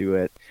element to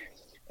it.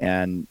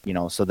 And,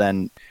 so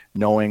then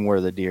knowing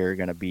where the deer are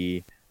going to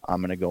be, I'm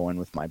going to go in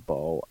with my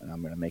bow and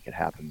I'm going to make it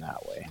happen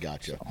that way.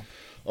 Gotcha. So.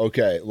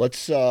 Okay.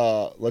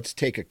 Let's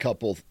take a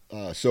couple.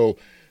 So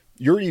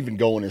you're even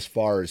going as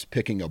far as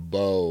picking a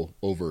bow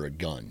over a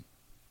gun,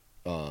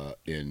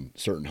 in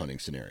certain hunting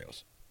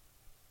scenarios.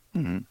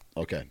 Mm-hmm.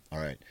 Okay. All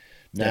right.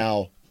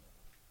 Now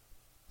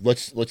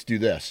let's do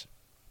this.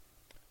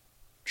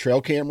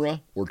 Trail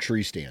camera or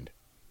tree stand?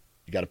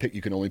 You got to pick.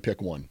 You can only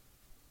pick one.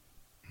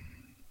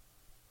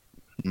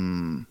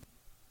 Man,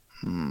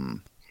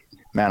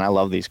 I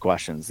love these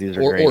questions. These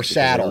are great. Or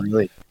saddle.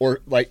 Or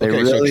like,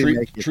 okay, so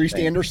tree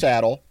stand or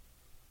saddle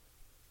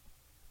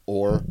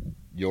or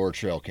your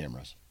trail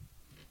cameras.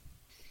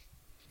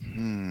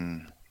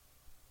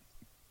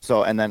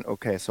 So, and then,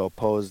 so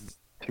opposed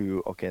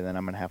to, then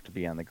I'm going to have to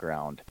be on the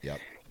ground. Yep.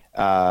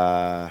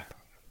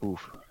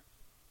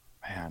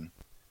 Man,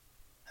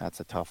 that's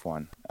a tough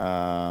one.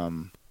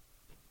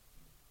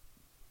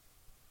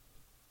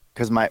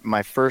 'Cause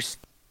my first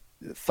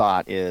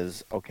thought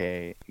is,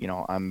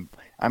 I'm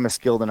a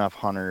skilled enough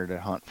hunter to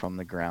hunt from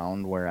the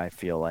ground, where I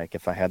feel like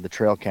if I had the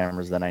trail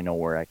cameras, then I know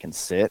where I can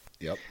sit.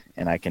 Yep.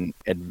 And I can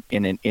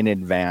in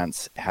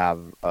advance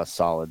have a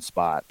solid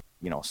spot,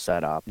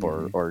 set up,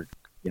 or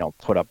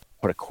put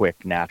a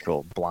quick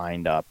natural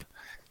blind up.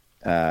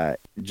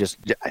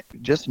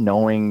 Just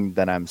knowing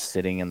that I'm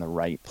sitting in the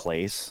right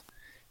place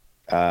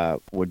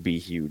would be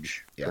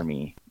huge for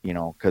me,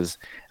 because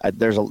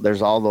there's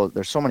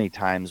so many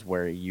times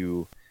where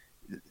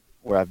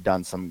I've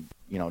done some,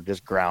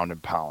 just ground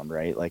and pound,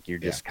 right? Like you're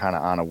just kind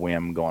of on a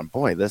whim going,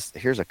 boy,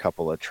 here's a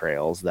couple of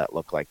trails that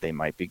look like they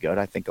might be good.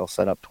 I think I'll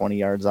set up 20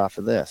 yards off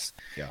of this.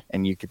 Yeah.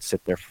 And you could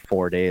sit there for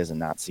 4 days and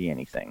not see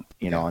anything,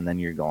 and then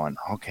you're going,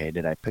 okay,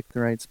 did I pick the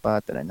right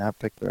spot? Did I not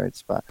pick the right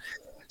spot?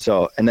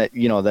 So, and that,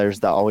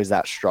 there's always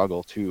that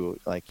struggle too.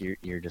 Like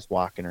you're just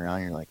walking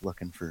around, you're like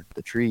looking for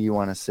the tree you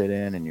want to sit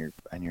in, and you're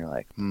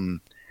like,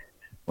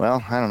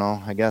 well, I don't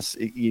know. I guess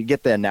you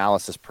get the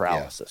analysis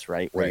paralysis,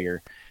 right? Where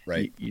you're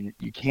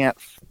you can't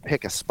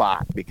pick a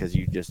spot because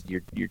you're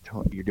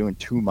doing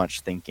too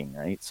much thinking,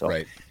 right?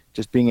 So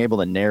just being able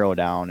to narrow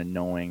down and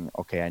knowing,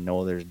 okay, I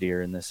know there's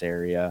deer in this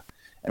area,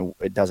 and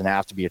it doesn't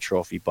have to be a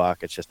trophy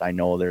buck. It's just I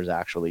know there's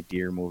actually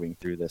deer moving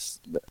through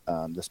this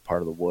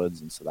part of the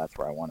woods, and so that's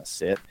where I want to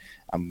sit.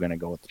 I'm gonna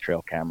go with the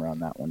trail camera on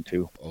that one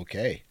too.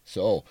 Okay,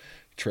 so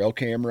trail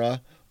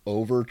camera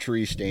over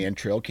tree stand,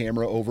 trail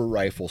camera over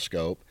rifle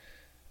scope.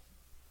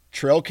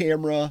 Trail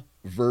camera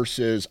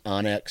versus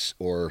Onyx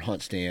or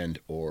Hunt Stand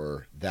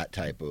or that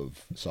type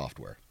of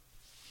software.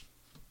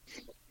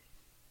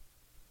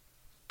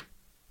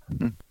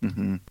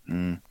 Mm-hmm.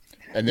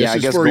 And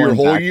this is for your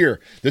whole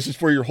year. This is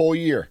for your whole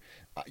year.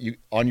 You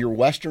on your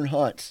Western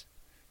hunts,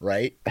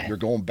 right? You're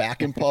going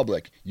back in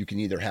public. You can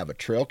either have a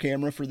trail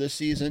camera for this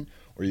season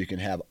or you can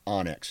have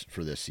Onyx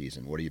for this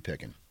season. What are you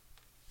picking?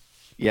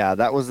 Yeah,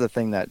 that was the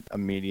thing that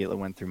immediately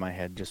went through my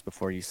head just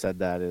before you said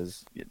that,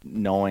 is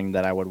knowing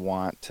that I would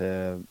want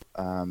to,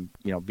 have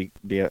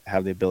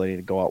the ability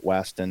to go out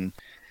west and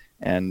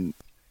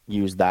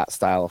use that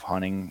style of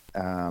hunting.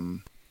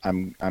 I'm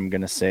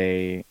gonna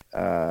say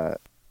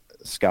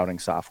scouting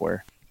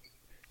software.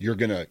 You're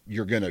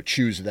gonna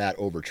choose that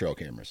over trail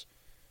cameras.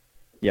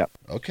 Yep.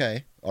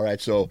 Okay. All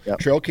right. So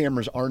trail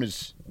cameras aren't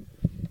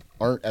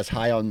as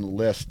high on the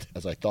list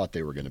as I thought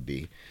they were going to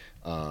be,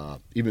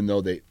 even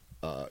though they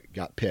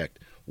got picked.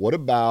 What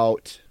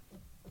about,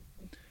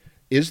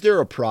 is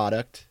there a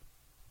product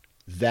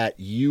that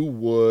you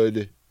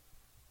would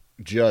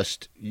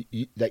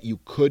that you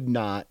could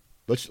not,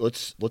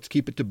 let's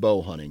keep it to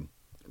bow hunting,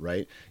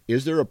 right?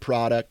 Is there a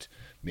product,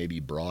 maybe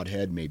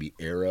broadhead, maybe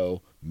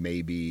arrow,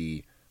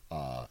 maybe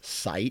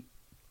sight,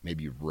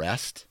 maybe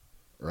rest,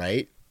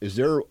 right?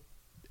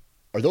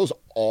 Are those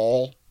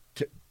all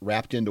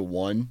wrapped into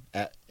one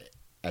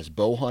as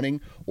bow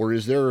hunting, or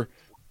is there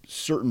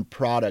certain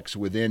products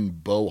within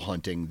bow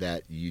hunting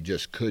that you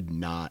just could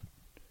not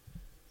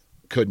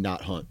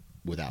hunt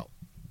without?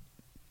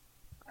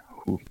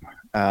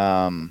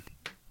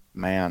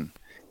 Man,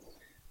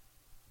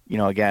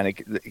 again,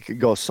 it could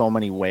go so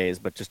many ways,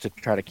 but just to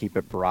try to keep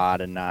it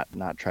broad and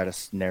not try to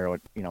narrow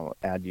it,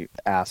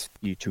 ask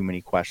you too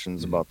many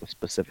questions about the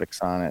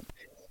specifics on it.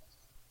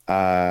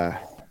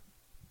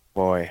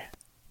 Boy.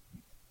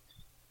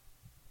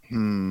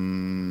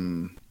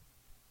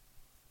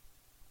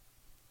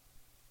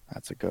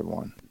 That's a good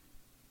one.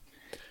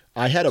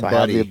 I had a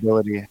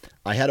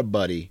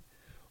buddy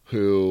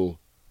who,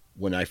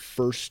 when I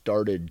first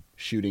started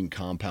shooting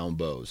compound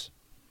bows,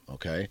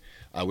 okay,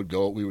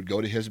 we would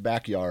go to his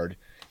backyard,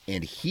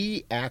 and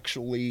he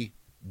actually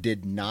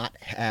did not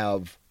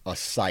have a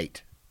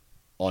sight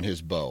on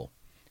his bow.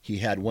 He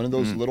had one of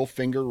those little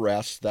finger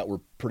rests that were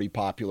pretty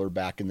popular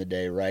back in the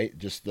day, right?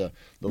 Just the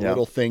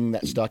little thing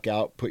that stuck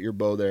out, put your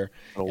bow there.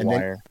 A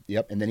wire.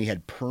 And then he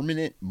had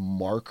permanent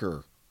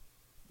marker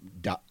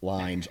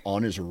lines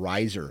on his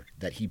riser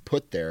that he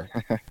put there.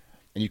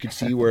 And you could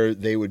see where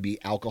they would be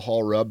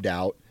alcohol rubbed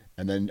out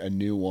and then a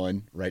new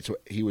one, right? So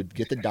he would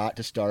get the dot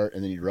to start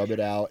and then he'd rub it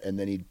out and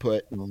then he'd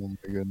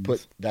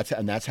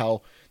that's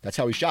how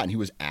he shot. And he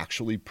was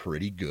actually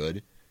pretty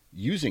good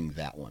using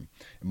that one.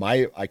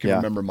 I can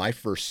remember my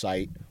first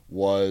sight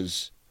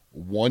was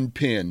one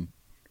pin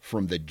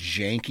from the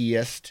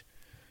jankiest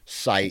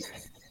sight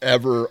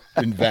ever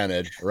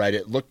invented, right?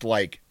 It looked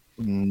like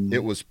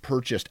it was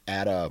purchased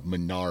at a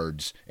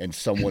Menards and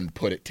someone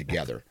put it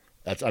together.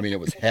 It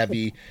was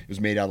heavy. It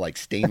was made out of like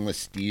stainless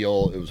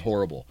steel. It was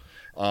horrible.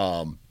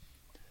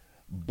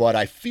 But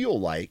I feel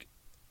like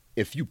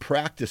if you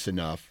practice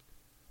enough,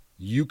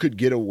 you could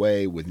get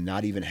away with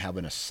not even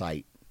having a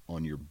sight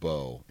on your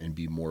bow and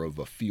be more of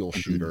a feel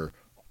shooter,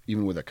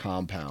 even with a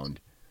compound,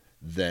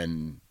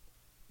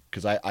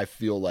 because I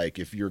feel like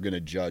if you're going to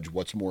judge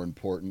what's more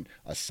important,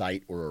 a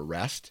sight or a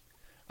rest,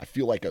 I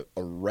feel like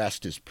a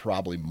rest is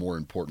probably more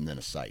important than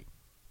a sight.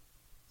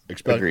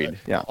 Agreed.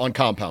 Yeah. On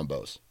compound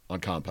bows.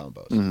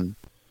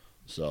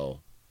 So.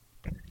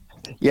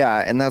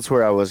 Yeah, and that's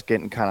where I was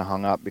getting kind of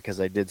hung up because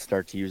I did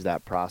start to use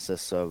that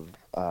process of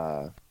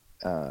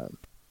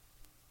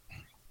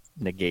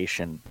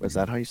negation. Was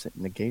that how you say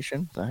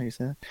negation? Is that how you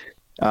say it?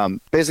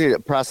 Basically, a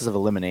process of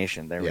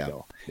elimination. There we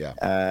go.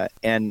 Yeah.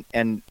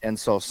 And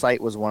so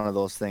sight was one of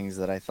those things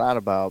that I thought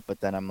about, but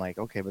then I'm like,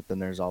 okay, but then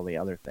there's all the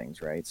other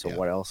things, right? So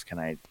what else can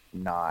I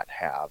not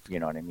have? You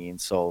know what I mean?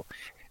 So,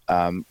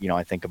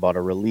 I think about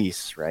a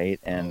release, right?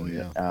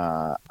 And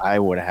I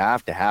would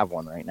have to have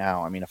one right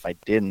now. I mean, if I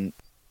didn't,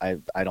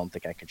 I don't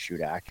think I could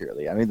shoot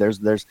accurately. I mean,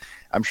 there's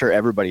I'm sure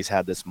everybody's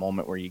had this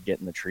moment where you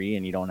get in the tree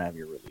and you don't have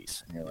your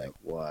release and you're like,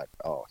 what?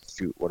 Oh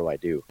shoot, what do I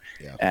do?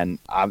 Yeah. And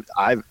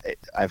I've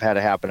had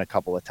it happen a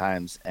couple of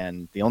times,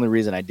 and the only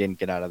reason I didn't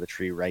get out of the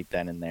tree right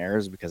then and there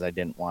is because I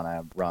didn't want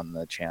to run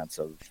the chance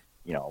of,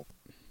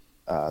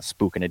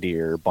 spooking a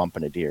deer,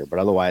 bumping a deer. But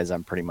otherwise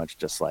I'm pretty much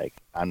just like,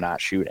 I'm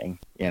not shooting,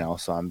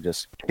 so I'm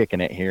just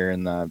kicking it here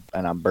and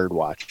I'm bird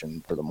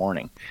watching for the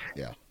morning.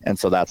 Yeah. And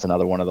so that's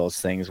another one of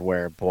those things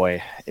where,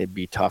 boy, it'd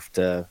be tough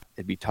to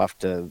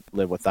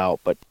live without.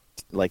 But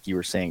like you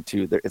were saying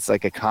too, it's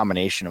like a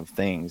combination of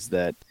things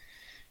that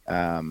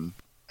I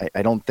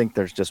don't think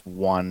there's just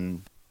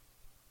one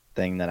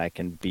thing that I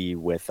can be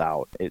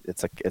without.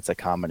 It's a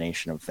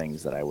combination of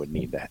things that I would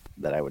need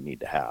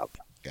to have.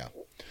 Yeah.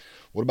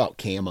 What about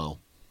camo?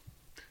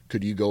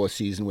 Could you go a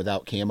season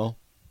without camo?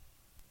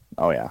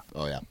 Oh yeah.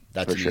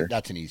 That's sure.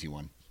 That's an easy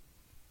one.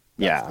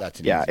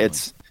 That's an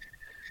easy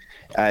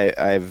one.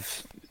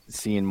 I've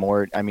seen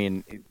more. I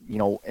mean,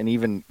 and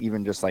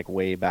even just like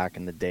way back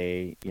in the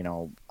day,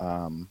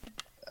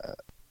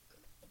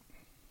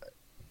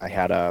 I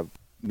had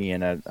me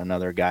and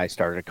another guy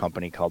started a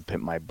company called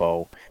Pimp My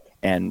Bow,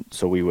 and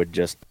so we would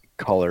just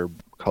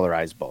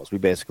colorize bows. We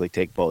basically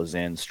take bows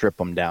in, strip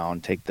them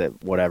down, take the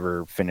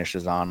whatever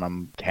finishes on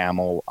them,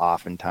 camo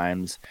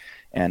oftentimes,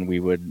 and we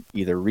would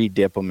either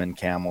re-dip them in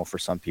camo for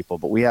some people,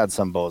 but we had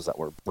some bows that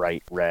were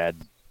bright red,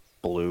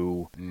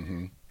 blue,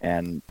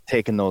 and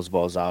taking those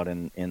bows out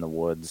in the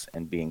woods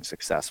and being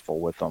successful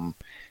with them.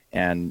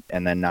 And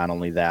then not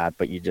only that,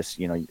 but you just,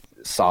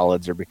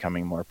 solids are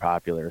becoming more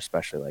popular,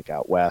 especially like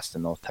out west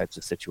and those types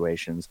of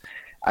situations.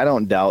 I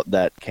don't doubt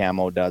that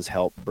camo does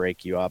help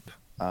break you up.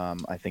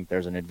 I think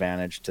there's an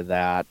advantage to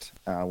that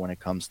when it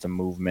comes to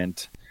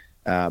movement.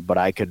 But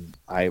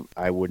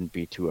I wouldn't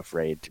be too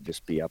afraid to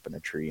just be up in a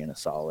tree in a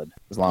solid,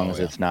 as long as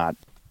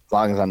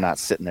I'm not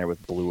sitting there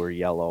with blue or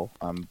yellow.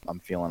 I'm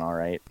feeling all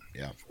right.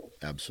 Yeah,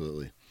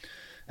 absolutely.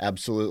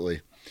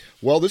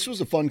 Well, this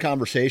was a fun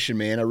conversation,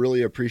 man. I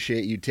really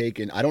appreciate you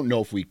taking. I don't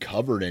know if we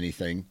covered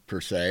anything per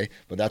se,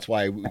 but that's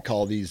why we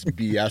call these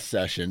BS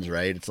sessions,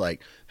 right? It's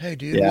like, hey,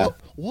 dude,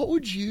 what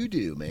would you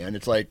do, man?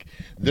 It's like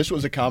this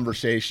was a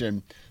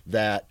conversation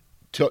that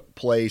took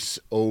place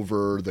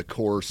over the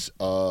course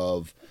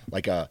of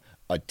like a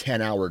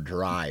 10-hour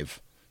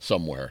drive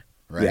somewhere.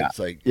 Right. Yeah. It's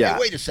like, hey,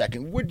 wait a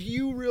second. Would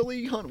you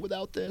really hunt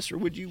without this, or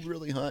would you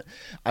really hunt?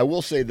 I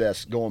will say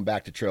this, going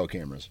back to trail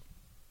cameras,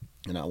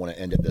 and I want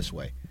to end it this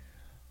way.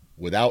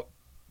 Without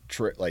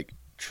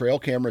trail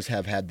cameras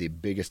have had the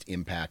biggest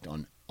impact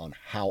on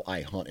how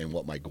I hunt and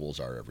what my goals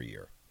are every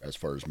year as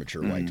far as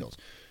mature whitetails.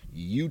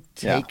 You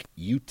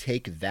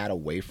take that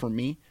away from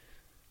me,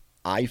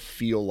 I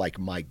feel like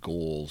my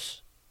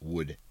goals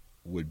would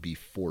be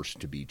forced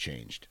to be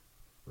changed.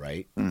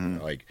 Right?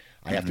 Like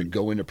I have to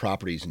go into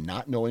properties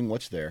not knowing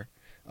what's there,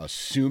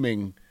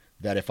 assuming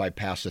that if I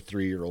pass a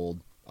 3-year-old,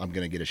 I'm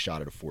going to get a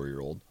shot at a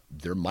 4-year-old.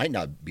 There might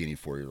not be any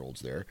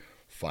 4-year-olds there,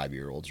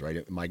 5-year-olds,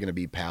 right? Am I going to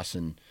be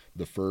passing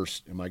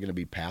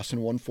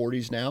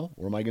 140s now,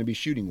 or am I going to be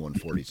shooting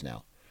 140s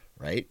now?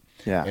 Right?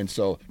 Yeah. And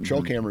so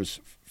trail cameras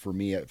for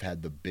me have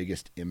had the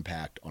biggest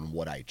impact on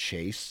what I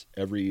chase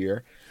every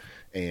year.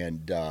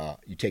 and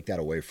you take that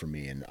away from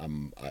me, and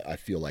I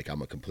feel like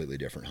I'm a completely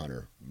different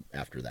hunter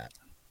after that.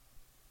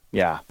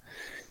 Yeah.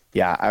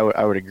 Yeah,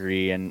 I would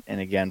agree. And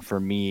again, for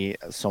me,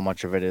 so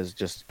much of it is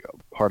just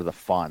part of the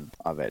fun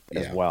of it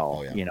as well,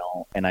 Oh, yeah. you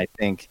know, and I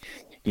think,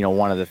 you know,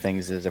 one of the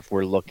things is if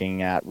we're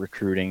looking at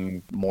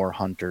recruiting more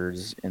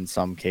hunters in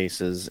some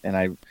cases, and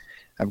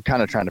I'm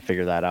kind of trying to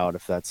figure that out,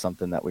 if that's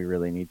something that we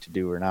really need to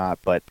do or not.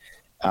 But,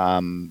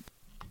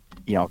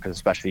 you know, because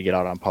especially you get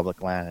out on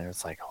public land and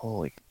it's like,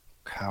 holy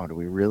cow, do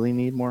we really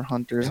need more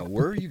hunters? Yeah,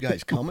 where are you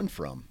guys coming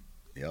from?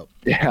 Yep.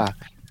 Yeah.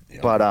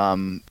 Yep.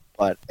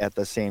 But at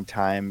the same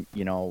time,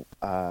 you know,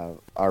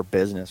 our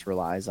business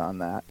relies on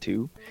that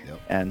too. Yep.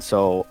 And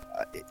so,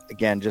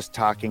 again, just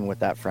talking with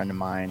that friend of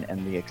mine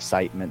and the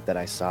excitement that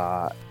I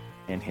saw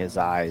in his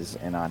eyes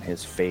and on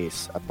his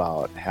face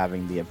about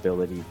having the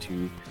ability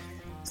to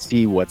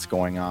see what's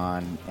going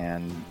on,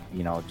 and,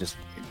 you know,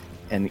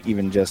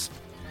 even just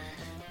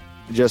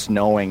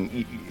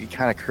knowing, you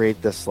kind of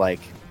create this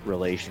like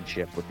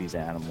relationship with these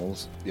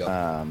animals. Yep.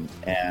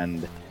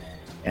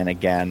 And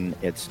again,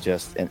 it's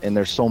just, and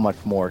there's so much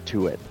more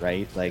to it,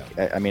 right? Like,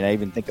 yeah. I mean, I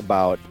even think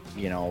about,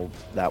 you know,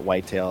 that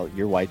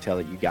your whitetail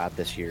that you got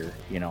this year,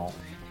 you know,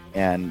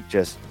 and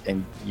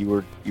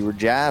you were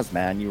jazzed,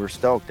 man. You were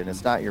stoked, and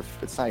it's not your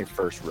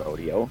first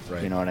rodeo,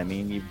 right? You know what I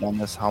mean? You've done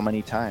this how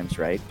many times,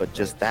 right? But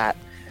just that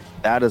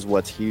is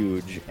what's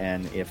huge.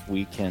 And if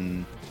we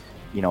can,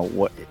 you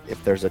know,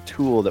 if there's a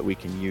tool that we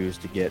can use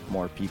to get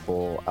more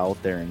people out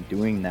there and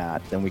doing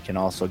that, then we can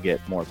also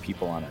get more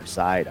people on our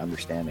side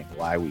understanding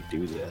why we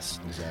do this.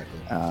 Exactly.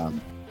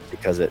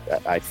 Because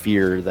I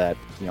fear that,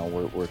 you know,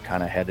 we're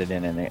kind of headed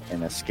in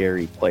a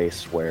scary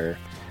place where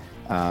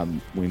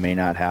we may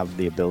not have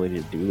the ability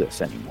to do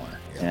this anymore.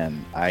 Yeah.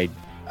 And I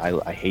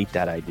hate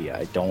that idea.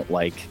 I don't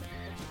like.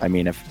 I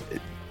mean,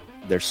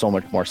 there's so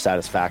much more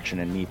satisfaction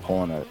in me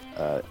pulling a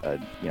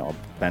you know,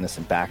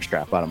 venison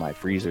backstrap out of my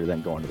freezer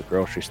than going to the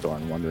grocery store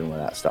and wondering where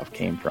that stuff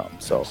came from.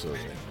 So,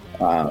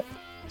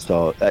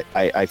 so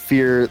I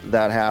fear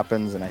that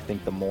happens, and I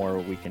think the more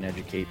we can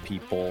educate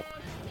people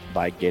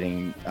by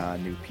getting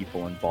new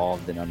people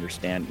involved and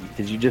understand,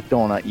 because you just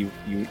don't you're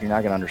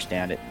not going to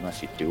understand it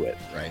unless you do it.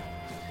 Right.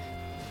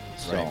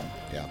 So, right.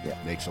 Yeah,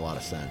 makes a lot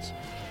of sense.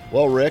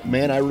 Well, Rick,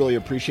 man, I really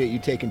appreciate you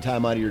taking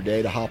time out of your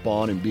day to hop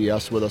on and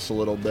BS with us a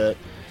little bit.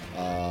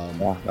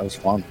 Yeah, that was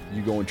fun.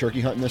 You going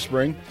turkey hunting this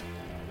spring?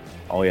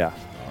 Oh yeah.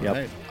 All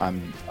right.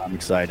 I'm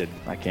excited.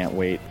 I can't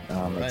wait.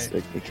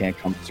 It can't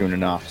come soon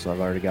enough. So I've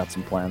already got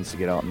some plans to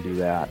get out and do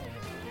that.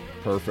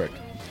 Perfect.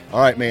 All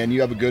right, man. You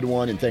have a good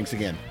one, and thanks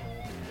again.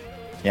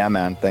 Yeah,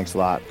 man. Thanks a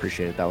lot.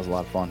 Appreciate it. That was a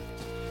lot of fun.